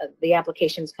on the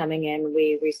applications coming in,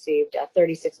 we received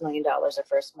 $36 million of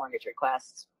first mortgage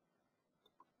requests.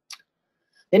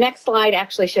 The next slide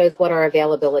actually shows what our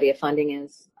availability of funding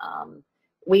is.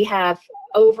 We have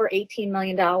over $18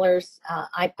 million.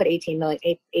 I put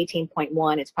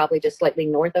 18.1. It's probably just slightly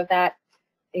north of that,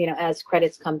 you know, as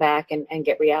credits come back and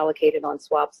get reallocated on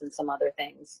swaps and some other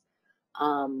things,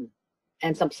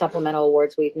 and some supplemental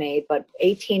awards we've made. But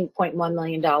 $18.1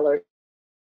 million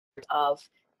of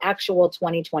actual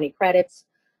 2020 credits.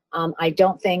 I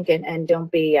don't think, and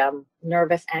don't be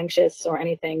nervous, anxious, or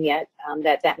anything yet,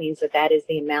 that means that is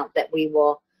the amount that we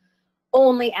will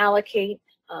only allocate.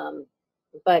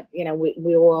 But you know, we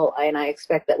will, and I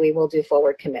expect that we will do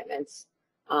forward commitments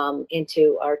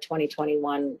into our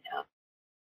 2021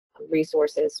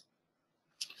 resources.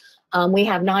 We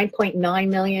have $9.9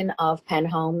 million of Penn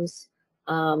Homes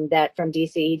that from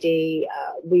DCED.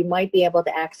 We might be able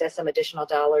to access some additional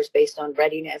dollars based on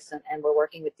readiness, and we're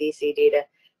working with DCED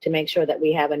to make sure that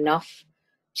we have enough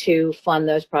to fund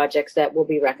those projects that will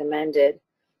be recommended.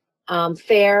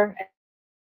 Fair,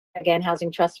 again,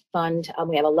 Housing Trust Fund,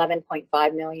 we have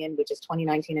 $11.5 million, which is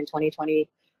 2019 and 2020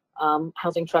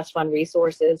 Housing Trust Fund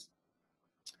resources.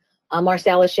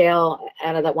 Marcellus Shale,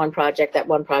 out of that one project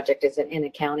is in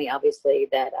a county, obviously,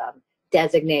 that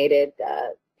designated,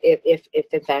 if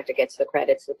in fact it gets the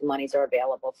credits, that the monies are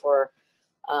available for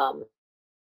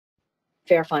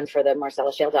Fair Fund for the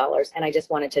Marcellus Shale dollars. And I just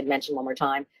wanted to mention one more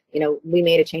time, you know, we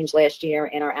made a change last year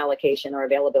in our allocation or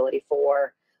availability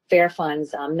for Fair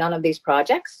funds. None of these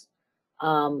projects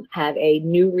have a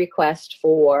new request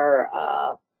for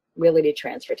realty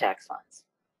transfer tax funds.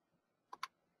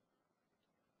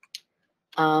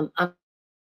 I'm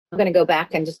going to go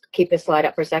back and just keep this slide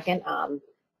up for a second.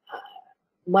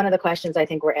 One of the questions I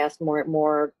think we're asked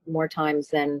more times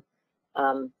than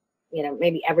you know,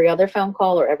 maybe every other phone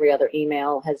call or every other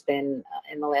email has been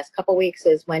in the last couple weeks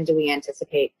is, when do we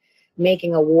anticipate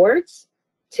making awards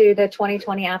to the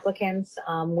 2020 applicants?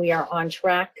 We are on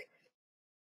track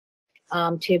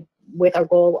with our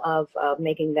goal of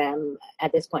making them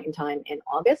at this point in time in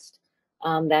August.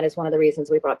 That is one of the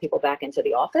reasons we brought people back into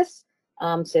the office,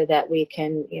 so that we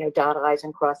can, you know, dot I's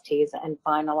and cross T's and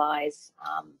finalize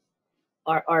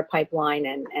our pipeline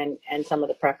and some of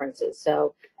the preferences.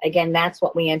 So again, that's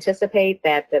what we anticipate,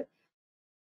 that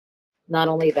not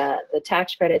only the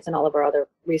tax credits and all of our other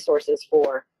resources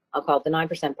for, I'll call it the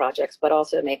 9% projects, but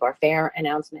also make our Fair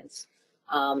announcements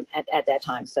at that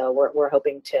time. So we're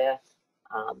hoping to,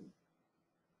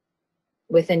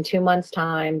 within 2 months'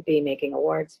 time, be making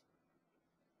awards.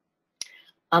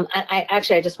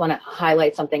 I just want to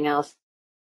highlight something else.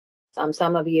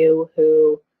 Some of you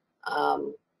who,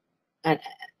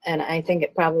 and I think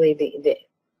it probably the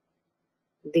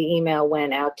email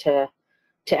went out to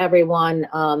everyone.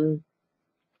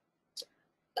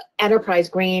 Enterprise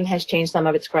Green has changed some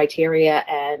of its criteria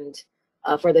and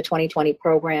for the 2020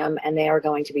 program, and they are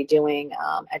going to be doing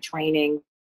a training.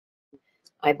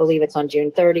 I believe it's on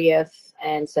June 30th,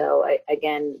 and so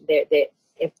again,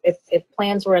 if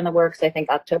plans were in the works, I think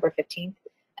October 15th,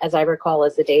 as I recall,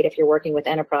 is the date if you're working with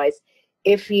Enterprise.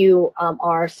 If you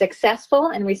are successful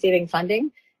in receiving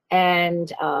funding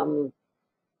and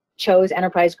chose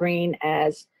Enterprise Green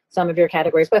as some of your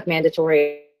categories, both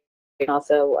mandatory and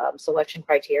also selection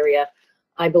criteria,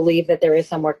 I believe that there is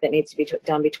some work that needs to be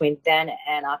done between then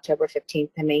and October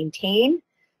 15th to maintain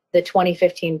the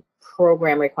 2015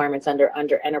 program requirements under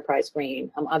Enterprise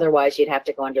Green. Otherwise, you'd have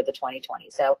to go under the 2020.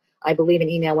 So I believe an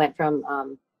email went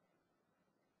from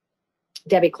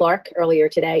Debbie Clark earlier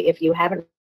today. If you haven't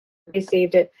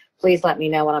received it, please let me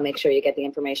know, and I'll make sure you get the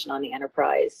information on the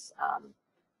Enterprise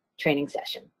training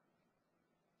session.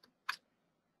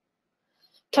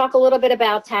 Talk a little bit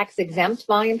about tax-exempt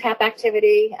volume cap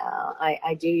activity.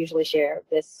 I do usually share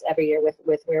this every year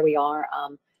with where we are.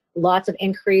 Lots of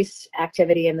increased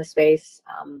activity in the space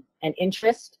and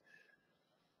interest.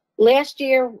 Last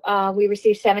year, we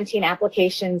received 17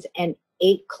 applications and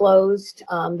 8 closed.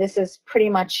 This is pretty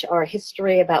much our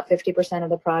history. About 50% of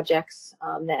the projects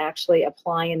that actually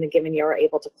apply in the given year are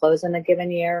able to close in the given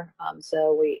year.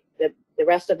 So the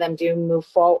rest of them do move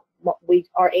forward. We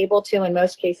are able to, in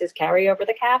most cases, carry over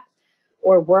the cap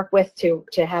or work with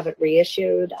to have it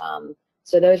reissued.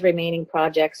 So those remaining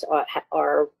projects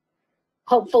are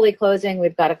hopefully closing.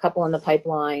 We've got a couple in the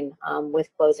pipeline with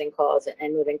closing calls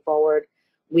and moving forward.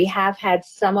 We have had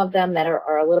some of them that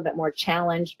are a little bit more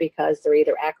challenged because they're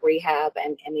either at rehab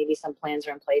and maybe some plans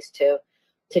are in place to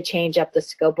change up the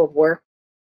scope of work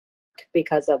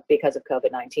because of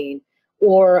COVID-19,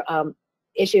 or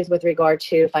issues with regard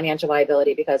to financial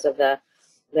viability because of the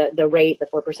rate, the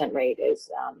 4% rate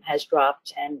has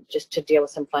dropped, and just to deal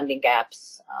with some funding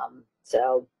gaps,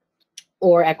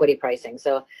 or equity pricing.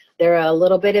 So they're a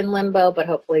little bit in limbo, but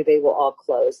hopefully they will all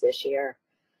close this year.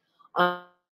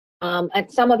 And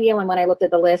some of you, and when I looked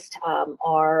at the list,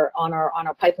 are on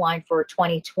our pipeline for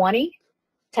 2020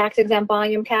 tax-exempt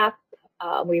volume cap.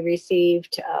 We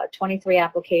received 23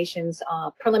 applications,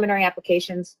 preliminary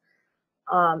applications.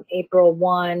 April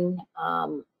 1,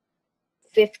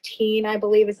 15, I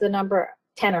believe is the number,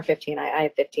 10 or 15. I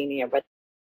have 15 here, but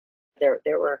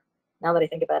there were, now that I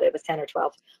think about it, it was 10 or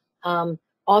 12.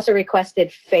 Also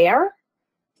requested fair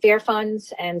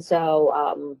funds, and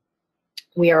so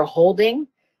we are holding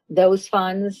those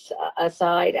funds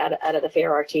aside out of the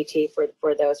fair RTT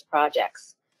for those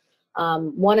projects.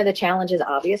 One of the challenges,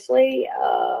 obviously,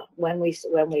 when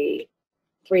we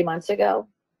 3 months ago,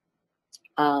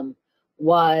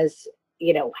 was,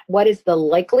 what is the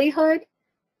likelihood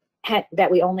that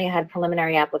we only had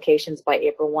preliminary applications by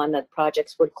April 1 that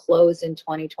projects would close in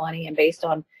 2020, and based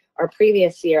on our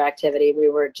previous year activity, we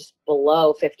were just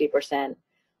below 50%.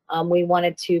 We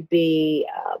wanted to be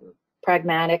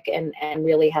pragmatic and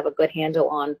really have a good handle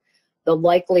on the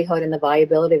likelihood and the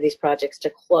viability of these projects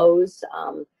to close.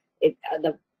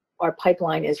 Our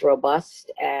pipeline is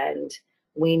robust, and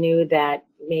we knew that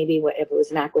maybe if it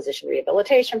was an acquisition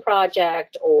rehabilitation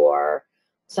project or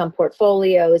some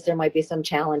portfolios, there might be some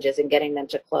challenges in getting them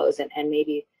to close, and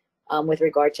maybe with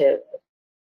regard to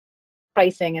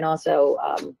pricing and also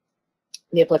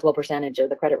the applicable percentage of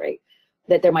the credit rate,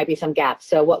 that there might be some gaps.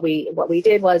 So what we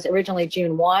did was, originally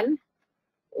June 1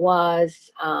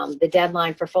 was the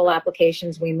deadline for full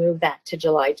applications. We moved that to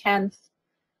July 10th.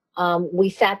 We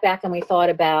sat back and we thought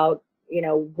about,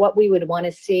 what we would want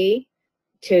to see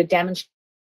to demonstrate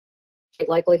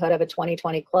likelihood of a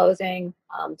 2020 closing.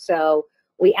 So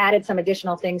we added some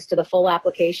additional things to the full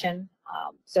application.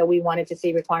 So we wanted to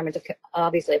see requirement of,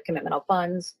 obviously, of commitment of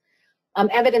funds,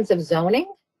 evidence of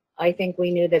zoning. I think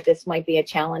we knew that this might be a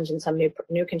challenge in some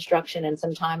new construction and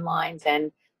some timelines,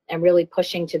 and really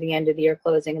pushing to the end of the year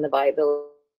closing and the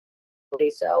viability.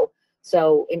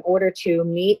 So in order to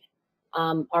meet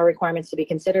our requirements to be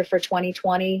considered for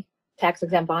 2020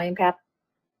 tax-exempt volume cap,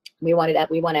 we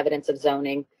want evidence of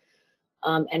zoning,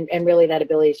 and really that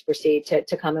ability to proceed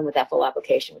to come in with that full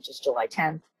application, which is July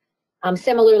 10th.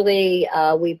 Similarly,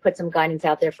 we put some guidance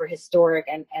out there for historic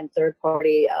and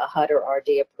third-party HUD or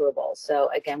RD approval. So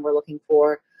again, we're looking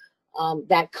for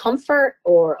that comfort,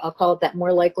 or I'll call it that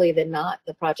more likely than not,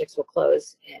 the projects will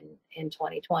close in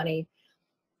 2020.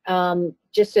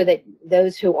 Just so that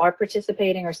those who are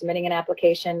participating or submitting an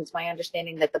application, it's my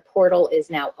understanding that the portal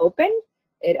is now open.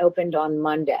 It opened on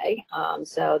Monday,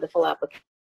 so the full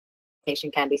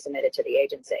application can be submitted to the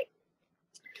agency.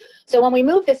 So when we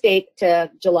moved this date to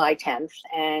July 10th,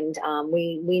 and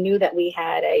we knew that we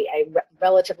had a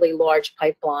relatively large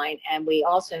pipeline, and we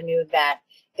also knew that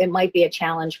it might be a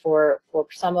challenge for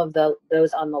some of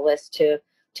those on the list to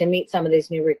meet some of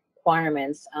these new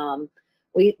requirements.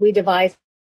 We devised,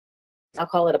 I'll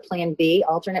call it a Plan B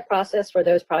alternate process for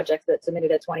those projects that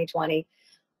submitted a 2020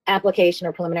 application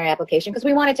or preliminary application, because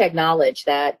we wanted to acknowledge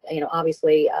that,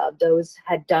 obviously those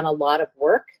had done a lot of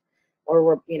work, or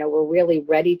were really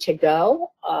ready to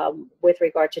go with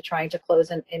regard to trying to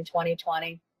close in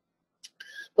 2020.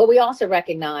 But we also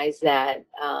recognize that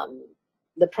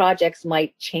the projects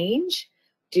might change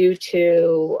due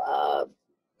to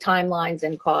timelines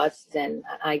and costs, and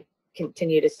I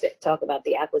continue to talk about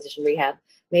the acquisition rehab,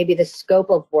 maybe the scope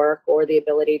of work or the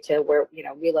ability to where,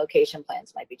 relocation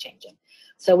plans might be changing.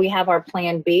 So we have our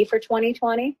plan B for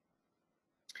 2020.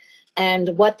 And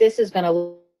what this is going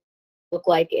to look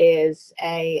like is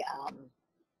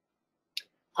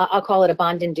I'll call it a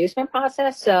bond inducement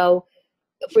process. So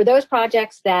for those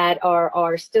projects that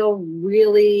are still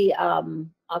really, I'll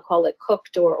call it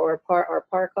cooked or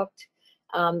par cooked,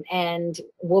 and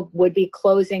would be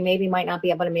closing, maybe might not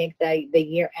be able to make the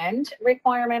year-end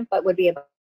requirement, but would be able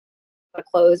to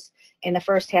close in the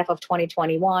first half of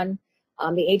 2021.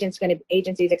 The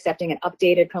agency is accepting an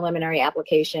updated preliminary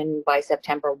application by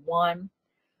September 1.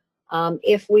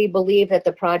 If we believe that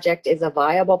the project is a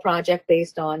viable project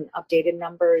based on updated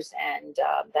numbers and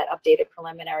that updated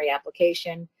preliminary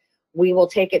application, we will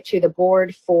take it to the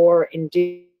board for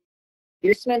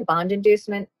bond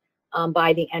inducement,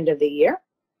 by the end of the year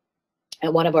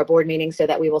at one of our board meetings, so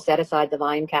that we will set aside the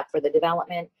volume cap for the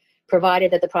development,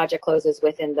 provided that the project closes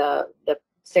within the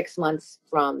 6 months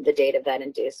from the date of that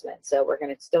inducement. So we're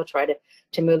going to still try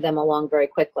to move them along very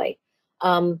quickly.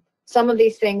 Some of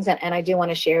these things, and I do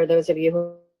want to share, those of you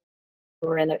who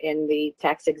are in the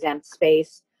tax exempt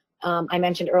space, I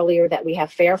mentioned earlier that we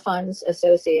have fair funds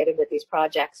associated with these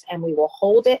projects, and we will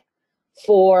hold it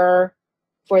for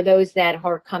those that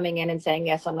are coming in and saying,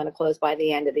 yes, I'm going to close by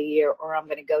the end of the year, or I'm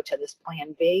going to go to this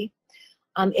plan B.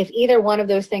 If either one of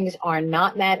those things are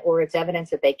not met, or it's evidence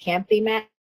that they can't be met,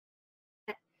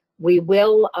 we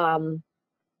will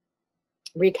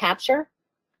recapture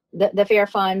the fair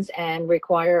funds and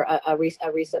require a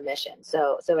resubmission.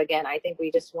 So again, I think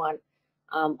we just want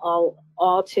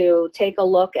all to take a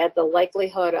look at the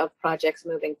likelihood of projects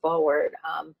moving forward.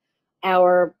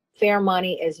 Our fair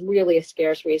money is really a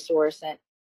scarce resource,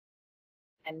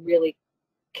 and really,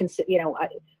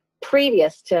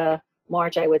 previous to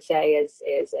March, I would say is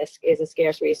a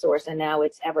scarce resource, and now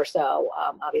it's ever so.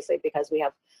 Obviously, because we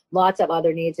have lots of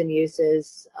other needs and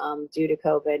uses due to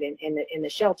COVID in the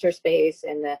shelter space,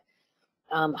 in the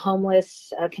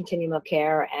homeless continuum of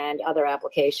care, and other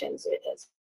applications.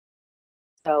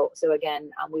 So again,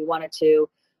 we wanted to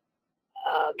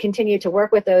continue to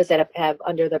work with those that have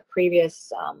under the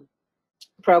previous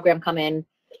program come in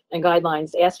and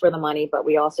guidelines ask for the money, but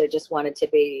we also just wanted to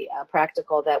be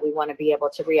practical, that we want to be able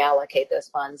to reallocate those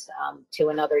funds to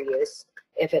another use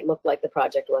if it looked like the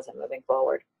project wasn't moving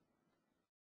forward.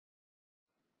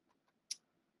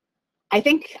 I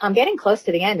think I'm getting close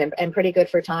to the end and pretty good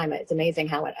for time. It's amazing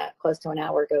how close to an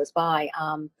hour goes by.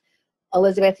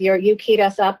 Elizabeth, you keyed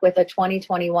us up with a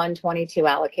 2021-22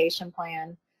 allocation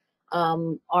plan.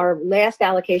 Our last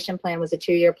allocation plan was a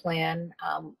 2-year plan.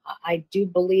 I do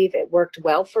believe it worked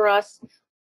well for us.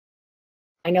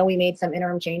 I know we made some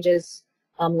interim changes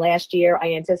last year.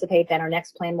 I anticipate that our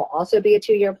next plan will also be a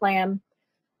 2-year plan.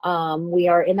 We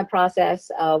are in the process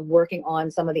of working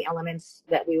on some of the elements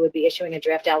that we would be issuing a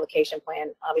draft allocation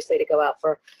plan, obviously to go out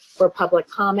for public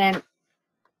comment.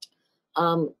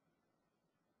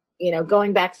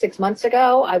 Going back 6 months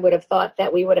ago, I would have thought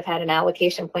that we would have had an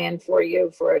allocation plan for you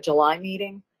for a July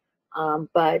meeting,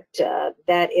 but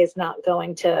that is not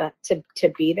going to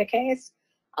be the case.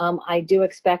 I do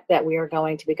expect that we are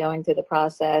going to be going through the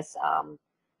process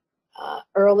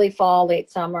early fall, late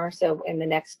summer, so in the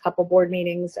next couple board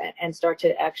meetings, and start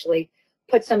to actually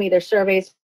put some either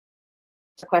surveys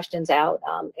or questions out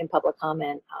in public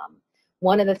comment.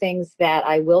 One of the things that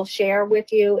I will share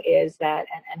with you is that,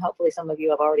 and hopefully some of you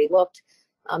have already looked,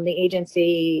 the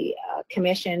agency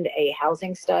commissioned a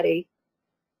housing study,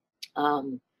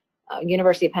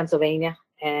 University of Pennsylvania,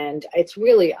 and it's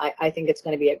really, I think it's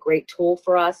going to be a great tool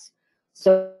for us.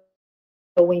 So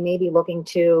we may be looking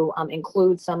to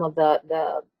include some of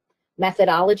the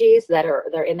methodologies that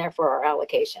are in there for our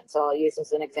allocation. So I'll use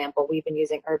as an example, we've been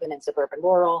using urban and suburban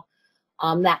rural.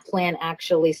 That plan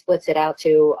actually splits it out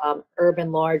to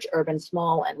urban large, urban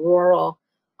small, and rural,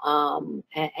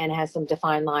 and has some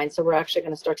defined lines. So we're actually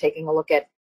going to start taking a look at,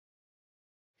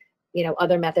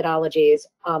 other methodologies.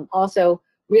 Also,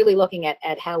 really looking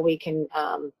at how we can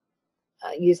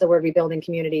use the word rebuilding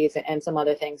communities and some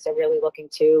other things. So really looking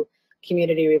to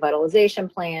community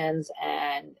revitalization plans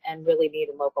and really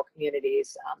needed local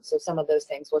communities. So some of those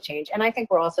things will change. And I think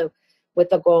we're also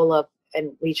with the goal of,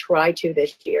 and we try to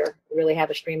this year, really have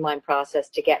a streamlined process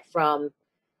to get from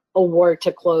award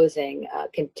to closing,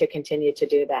 to continue to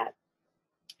do that.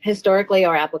 Historically,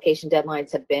 our application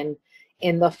deadlines have been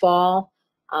in the fall.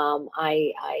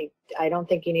 I don't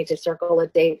think you need to circle a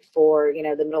date for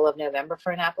the middle of November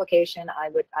for an application. I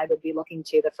would be looking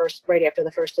to right after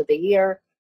the first of the year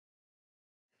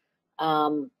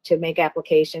to make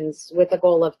applications with the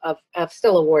goal of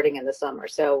still awarding in the summer.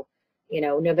 So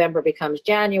November becomes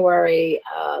January,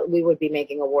 we would be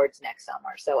making awards next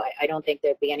summer. So I don't think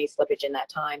there'd be any slippage in that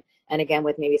time. And again,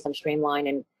 with maybe some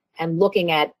streamline and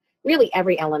looking at really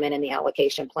every element in the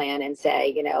allocation plan and say,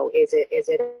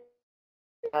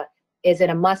 is it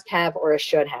a must-have or a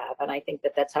should-have? And I think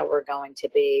that's how we're going to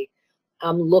be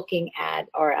looking at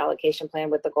our allocation plan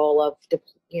with the goal of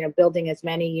building as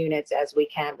many units as we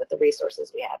can with the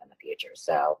resources we have in the future.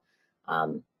 So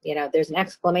there's an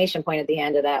exclamation point at the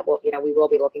end of that. Well, we will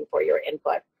be looking for your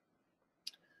input,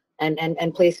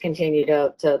 and please continue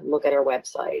to look at our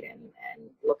website and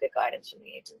look at guidance from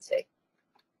the agency.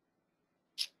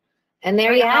 And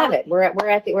there you have it. We're at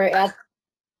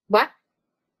what?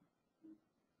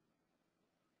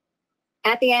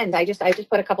 At the end, I just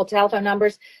put a couple telephone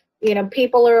numbers.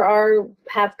 People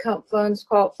have phones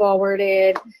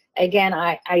forwarded. Again,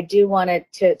 I do want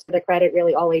to the credit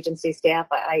really all agency staff.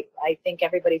 I think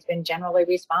everybody's been generally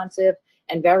responsive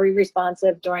and very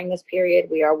responsive during this period.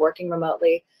 We are working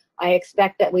remotely. I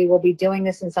expect that we will be doing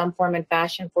this in some form and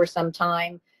fashion for some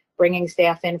time, bringing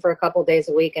staff in for a couple days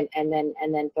a week and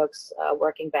then folks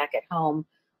working back at home.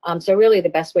 So really the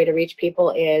best way to reach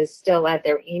people is still at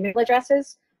their email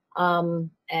addresses. And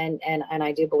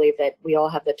I do believe that we all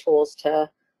have the tools to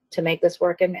make this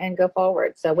work and go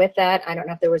forward. So with that, I don't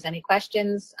know if there was any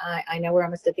questions. I know we're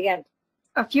almost at the end.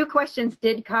 A few questions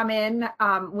did come in.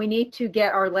 We need to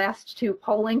get our last 2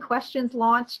 polling questions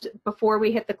launched before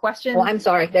we hit the questions. Well, I'm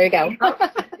sorry. There you go.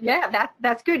 Yeah,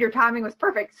 that's good. Your timing was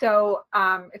perfect. So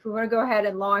if we want to go ahead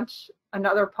and launch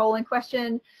another polling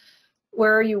question,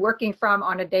 where are you working from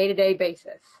on a day-to-day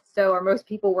basis? So are most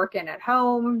people working at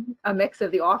home, a mix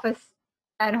of the office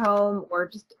and home, or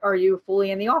just are you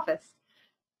fully in the office?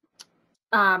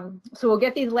 So we'll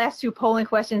get these last 2 polling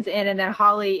questions in, and then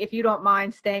Holly, if you don't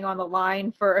mind staying on the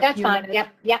line for a few minutes. That's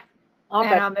fine. Yep.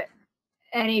 And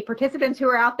any participants who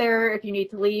are out there, if you need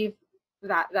to leave,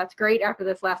 that's great after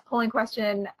this last polling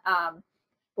question,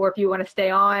 or if you want to stay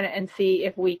on and see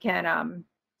if we can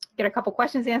get a couple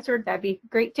questions answered, that'd be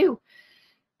great too.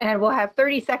 And we'll have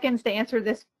 30 seconds to answer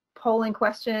this polling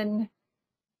question.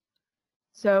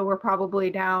 So we're probably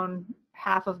down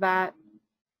half of that.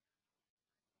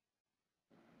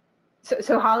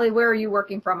 So Holly, where are you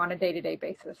working from on a day-to-day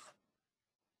basis?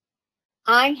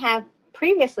 I have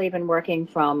previously been working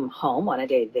from home on a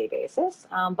day-to-day basis,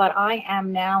 but I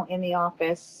am now in the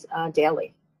office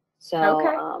daily. So,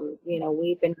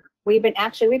 okay. We've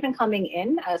been coming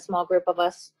in. A small group of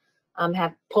us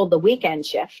have pulled the weekend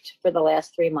shift for the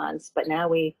last 3 months, but now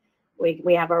we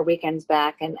have our weekends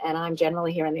back, and I'm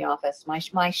generally here in the office.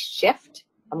 My shift,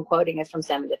 I'm quoting, is from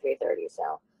 7 to 3:30.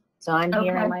 So I'm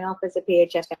here in my office at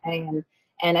PHFA,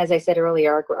 and as I said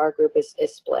earlier, our group is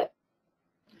split.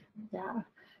 Yeah.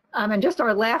 And just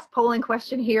our last polling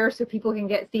question here, so people can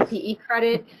get CPE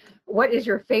credit. What is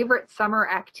your favorite summer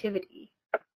activity?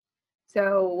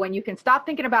 So when you can stop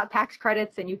thinking about tax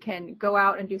credits and you can go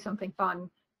out and do something fun.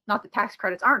 Not that tax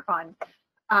credits aren't fun.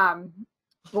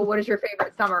 Well, what is your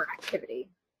favorite summer activity?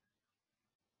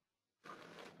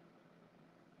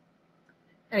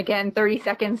 And again, 30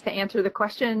 seconds to answer the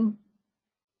question.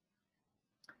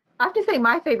 I have to say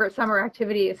my favorite summer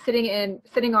activity is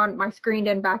sitting on my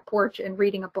screened-in back porch and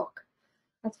reading a book.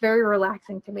 That's very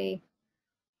relaxing to me.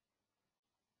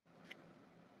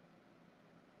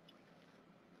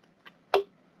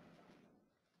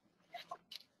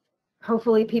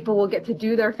 Hopefully people will get to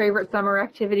do their favorite summer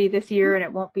activity this year and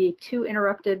it won't be too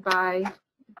interrupted by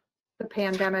the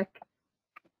pandemic.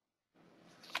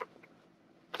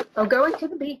 Oh, going to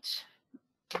the beach.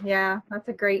 Yeah, that's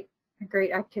a great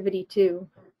activity too.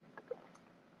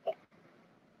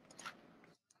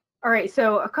 All right,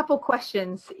 so a couple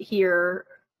questions here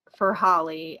for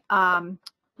Holly.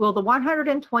 Will the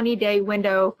 120-day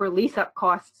window for lease-up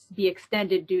costs be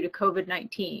extended due to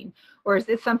COVID-19, or is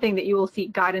this something that you will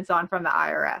seek guidance on from the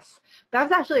IRS? That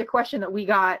was actually a question that we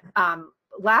got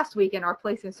last week in our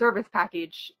place and service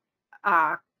package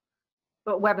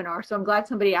webinar, so I'm glad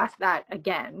somebody asked that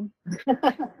again.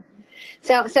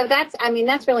 So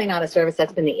that's really not a service.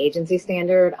 That's been the agency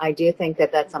standard. I do think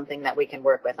that that's something that we can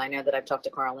work with. I know that I've talked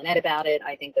to Carl and Ed about it.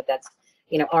 I think that that's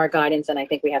our guidance, and I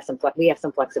think we have some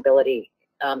flexibility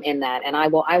in that. And I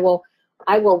will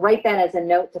write that as a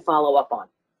note to follow up on.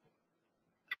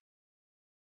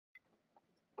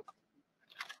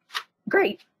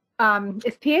 Great.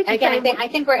 Is PHFA again? I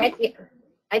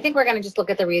think we're going to just look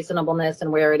at the reasonableness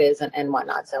and where it is and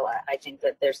whatnot. So I think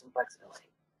that there's some flexibility.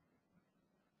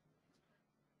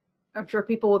 I'm sure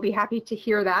people will be happy to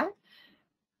hear that.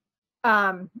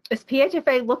 Is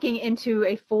PHFA looking into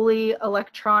a fully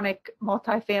electronic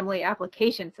multifamily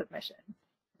application submission?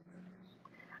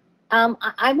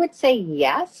 I would say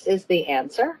yes is the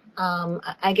answer.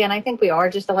 Again, I think we are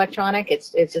just electronic.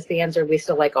 It's just the answer. We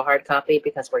still like a hard copy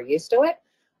because we're used to it.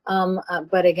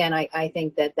 But again, I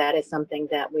think that that is something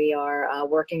that we are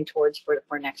working towards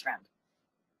for next round.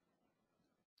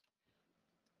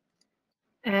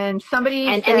 And somebody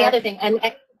And said, the other thing,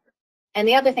 and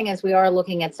the other thing is we are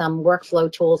looking at some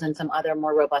workflow tools and some other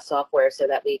more robust software so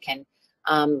that we can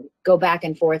go back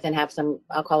and forth and have some,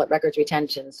 I'll call it records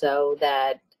retention, so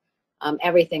that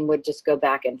everything would just go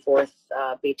back and forth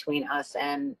between us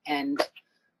and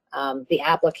the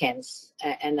applicants,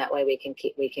 and that way we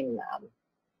can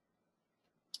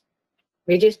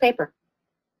reduce paper.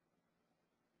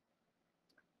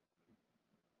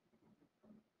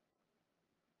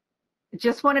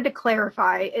 just wanted to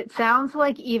clarify, it sounds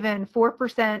like even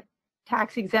 4%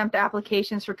 tax exempt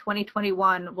applications for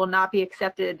 2021 will not be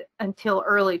accepted until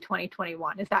early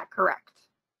 2021. Is that correct?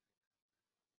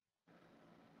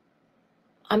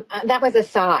 That was a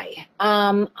sigh.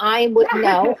 I would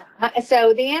know.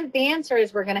 So the answer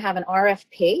is we're going to have an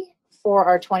RFP for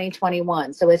our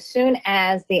 2021. So as soon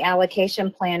as the allocation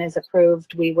plan is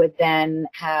approved, we would then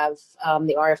have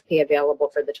the RFP available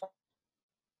for the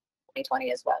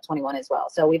 2020 as well, 21 as well.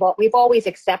 So we've always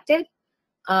accepted.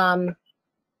 I'm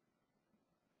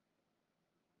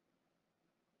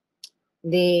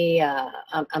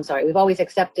sorry, we've always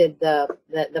accepted the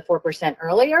 4%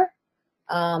 earlier,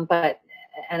 but.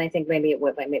 And I think maybe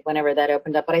whenever that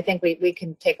opened up, but I think we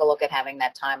can take a look at having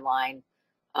that timeline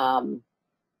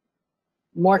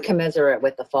more commensurate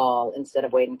with the fall instead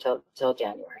of waiting till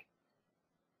January,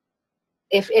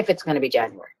 if it's going to be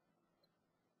January.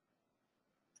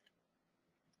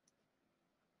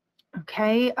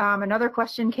 Okay, another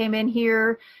question came in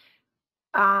here.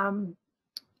 How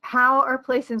are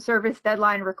place and service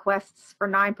deadline requests for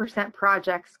 9%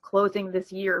 projects closing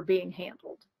this year being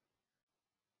handled?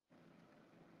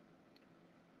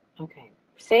 Okay,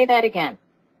 say that again.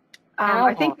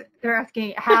 I think they're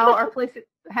asking how are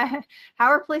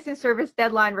place and service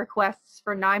deadline requests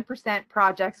for 9%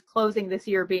 projects closing this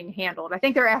year being handled. I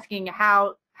think they're asking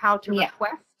how to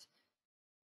request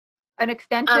an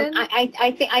extension.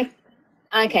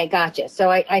 Okay, gotcha.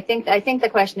 So I think the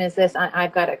question is this: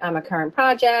 I'm a current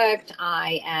project.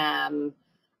 I'm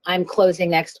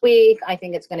closing next week. I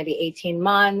think it's going to be 18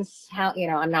 months. How,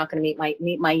 I'm not going to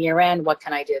meet my year end. What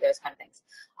can I do? Those kind of things.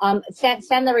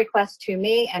 Send the request to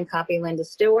me and copy Linda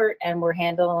Stewart, and we're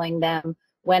handling them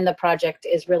when the project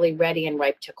is really ready and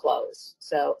ripe to close.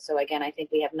 So again, I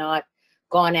think we have not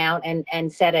gone out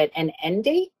and set an end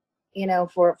date,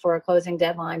 for a closing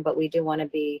deadline, but we do want to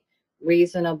be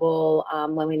reasonable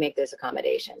when we make those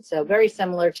accommodations. So very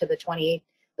similar to the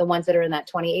ones that are in that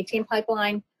 2018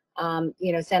 pipeline. Send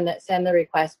the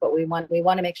request, but we want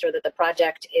to make sure that the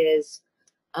project is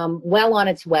well on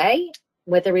its way,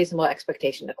 with a reasonable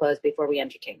expectation to close before we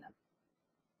entertain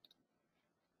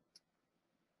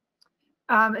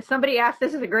them. Somebody asked,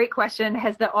 this is a great question,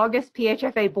 has the August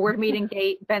PHFA board meeting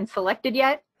date been selected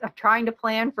yet? I'm trying to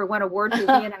plan for when awards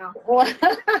will be announced.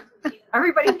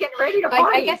 Everybody's getting ready to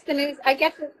party.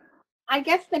 I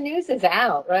guess the news is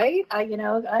out, right?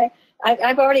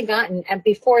 I've already gotten, and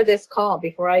before this call,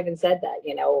 before I even said that,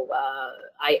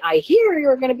 I hear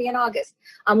you're going to be in August.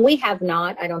 We have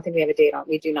not. I don't think we have a date on.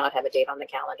 We do not have a date on the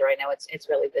calendar. I know it's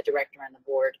really the director and the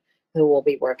board who will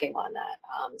be working on that.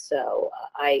 So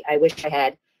I wish I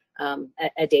had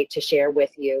a date to share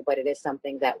with you, but it is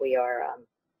something that we are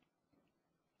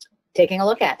taking a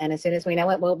look at, and as soon as we know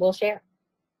it, we'll share.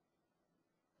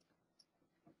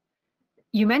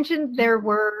 You mentioned there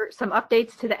were some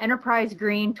updates to the Enterprise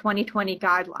Green 2020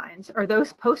 guidelines. Are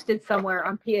those posted somewhere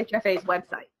on PHFA's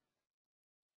website?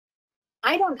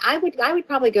 I would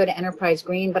probably go to Enterprise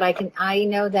Green, but I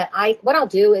know that what I'll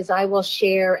do is I will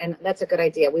share, and that's a good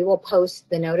idea. We will post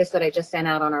the notice that I just sent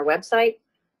out on our website.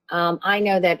 I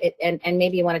know that and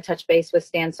maybe you want to touch base with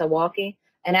Stan Sawalki.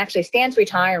 And actually, Stan's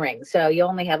retiring, so you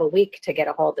only have a week to get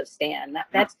a hold of Stan.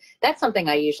 That's something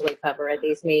I usually cover at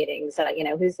these meetings.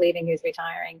 Who's leaving, who's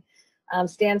retiring.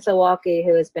 Stan Sawalki,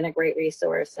 who has been a great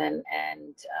resource and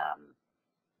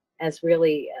has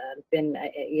really been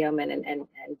a yeoman and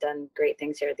done great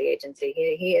things here at the agency.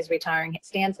 He is retiring.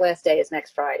 Stan's last day is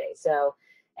next Friday. So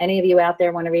any of you out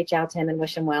there want to reach out to him and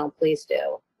wish him well, please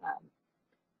do.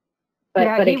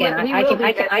 But again,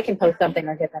 I can post something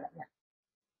or get that up there.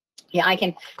 Yeah, I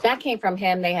can. That came from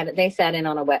him. They sat in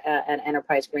on an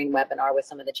Enterprise Green webinar with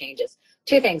some of the changes.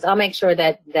 Two things. I'll make sure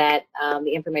that the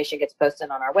information gets posted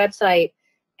on our website,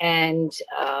 and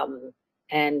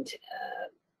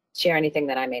share anything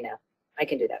that I may know. I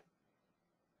can do that.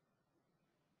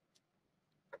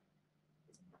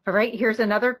 All right, here's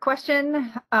another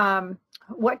question.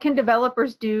 What can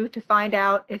developers do to find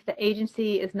out if the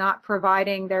agency is not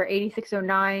providing their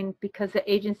 8609 because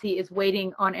the agency is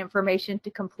waiting on information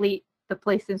to complete the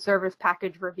place in service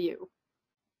package review?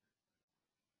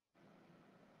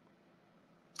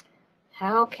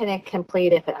 How can it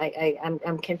complete if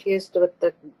I'm confused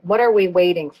with what are we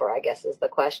waiting for, I guess is the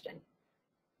question.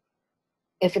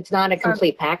 If it's not a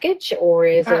complete package, or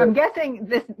is it? I'm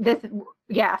guessing this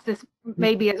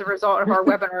may be as a result of our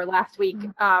webinar last week,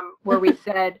 where we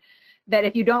said that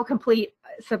if you don't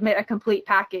submit a complete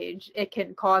package, it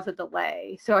can cause a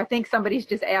delay. So I think somebody's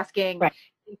just asking, right,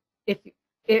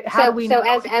 how do we know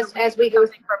as we go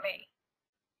from me?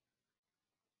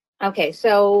 Okay,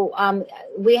 so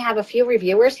we have a few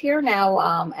reviewers here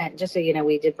now, and just so you know,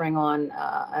 we did bring on,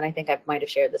 and I think I might have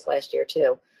shared this last year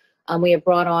too. We have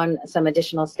brought on some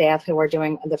additional staff who are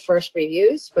doing the first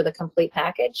reviews for the complete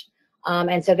package,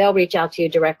 and so they'll reach out to you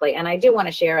directly. And I do want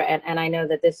to share, and I know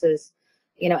that this is,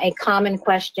 you know, a common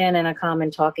question and a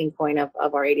common talking point of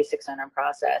our 8600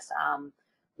 process.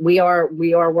 We are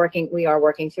working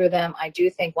through them. I do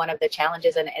think one of the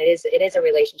challenges, and it is a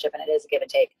relationship and it is a give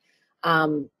and take.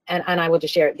 And I will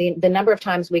just share the number of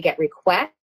times we get requests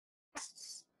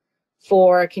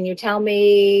for, can you tell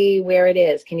me where it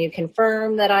is? Can you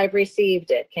confirm that I've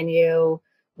received it?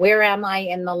 Where am I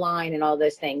in the line, and all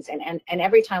those things? And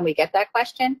every time we get that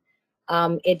question,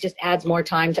 it just adds more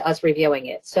time to us reviewing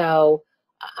it. So,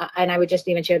 and I would just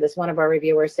even share this. One of our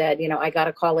reviewers said, you know, I got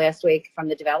a call last week from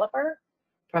the developer,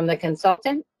 from the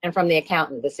consultant, and from the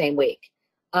accountant the same week.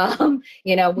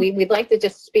 You know, we'd like to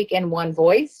just speak in one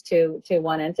voice to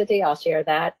one entity. I'll share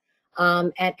that.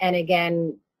 And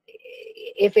again,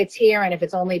 if it's here and if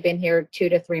it's only been here 2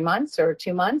 to 3 months or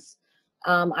 2 months,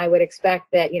 I would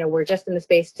expect that, you know, we're just in the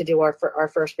space to do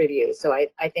our first reviews. So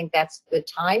I think that's the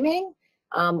timing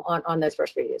on those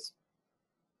first reviews.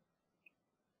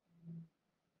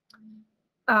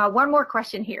 One more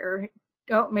question here.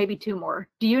 Oh, maybe 2 more.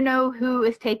 Do you know who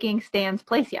is taking Stan's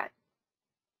place yet?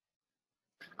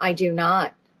 I do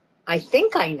not. I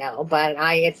think I know, but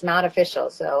it's not official,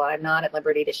 so I'm not at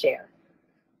liberty to share.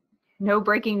 No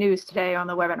breaking news today on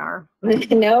the webinar.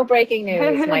 No breaking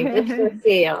news. My lips are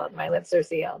sealed. My lips are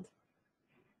sealed.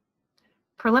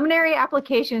 Preliminary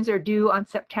applications are due on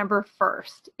September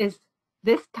 1st. Is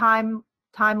this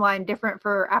timeline different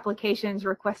for applications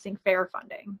requesting fair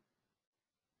funding?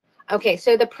 Okay,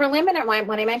 so the preliminary,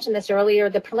 when I mentioned this earlier,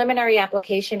 the preliminary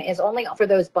application is only for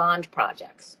those bond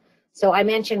projects. So I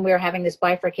mentioned we're having this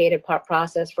bifurcated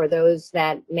process for those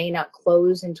that may not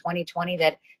close in 2020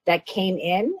 that came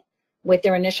in with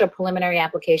their initial preliminary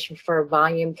application for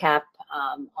volume cap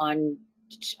on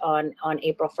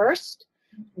April 1st.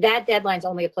 That deadline is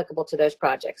only applicable to those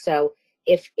projects. So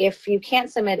if you can't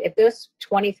submit, if those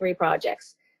 23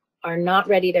 projects are not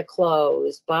ready to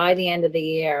close by the end of the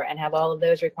year and have all of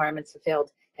those requirements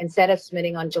fulfilled, instead of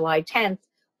submitting on July 10th,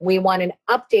 we want an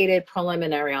updated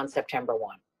preliminary on September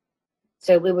 1.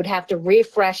 So we would have to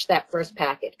refresh that first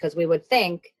packet because we would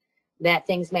think that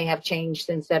things may have changed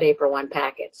since that April 1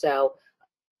 packet. So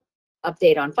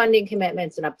update on funding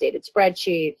commitments, an updated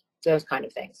spreadsheet, those kind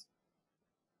of things.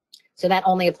 So that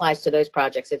only applies to those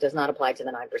projects. It does not apply to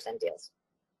the 9% deals.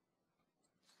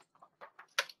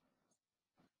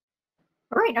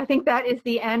 All right, I think that is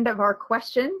the end of our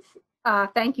questions.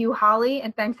 Thank you, Holly,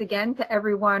 and thanks again to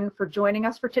everyone for joining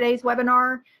us for today's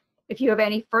webinar. If you have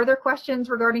any further questions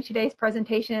regarding today's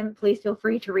presentation, please feel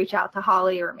free to reach out to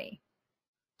Holly or me.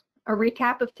 A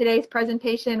recap of today's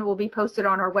presentation will be posted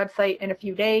on our website in a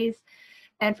few days.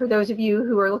 And for those of you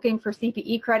who are looking for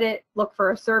CPE credit, look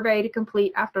for a survey to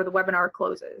complete after the webinar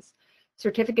closes.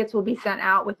 Certificates will be sent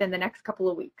out within the next couple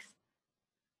of weeks.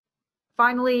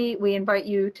 Finally, we invite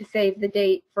you to save the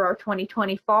date for our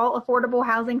 2020 Fall Affordable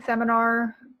Housing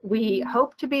Seminar. We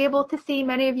hope to be able to see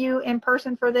many of you in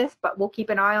person for this, but we'll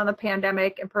keep an eye on the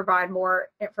pandemic and provide more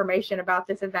information about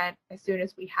this event as soon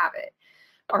as we have it.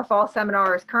 Our fall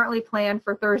seminar is currently planned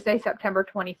for Thursday, September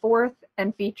 24th,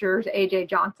 and features AJ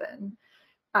Johnson.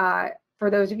 For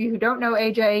those of you who don't know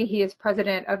AJ, he is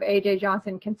president of AJ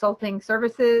Johnson Consulting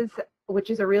Services, which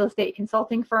is a real estate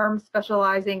consulting firm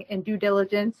specializing in due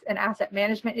diligence and asset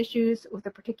management issues with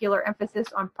a particular emphasis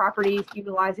on properties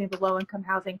utilizing the low-income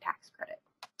housing tax credit.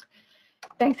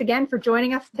 Thanks again for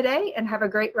joining us today and have a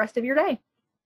great rest of your day.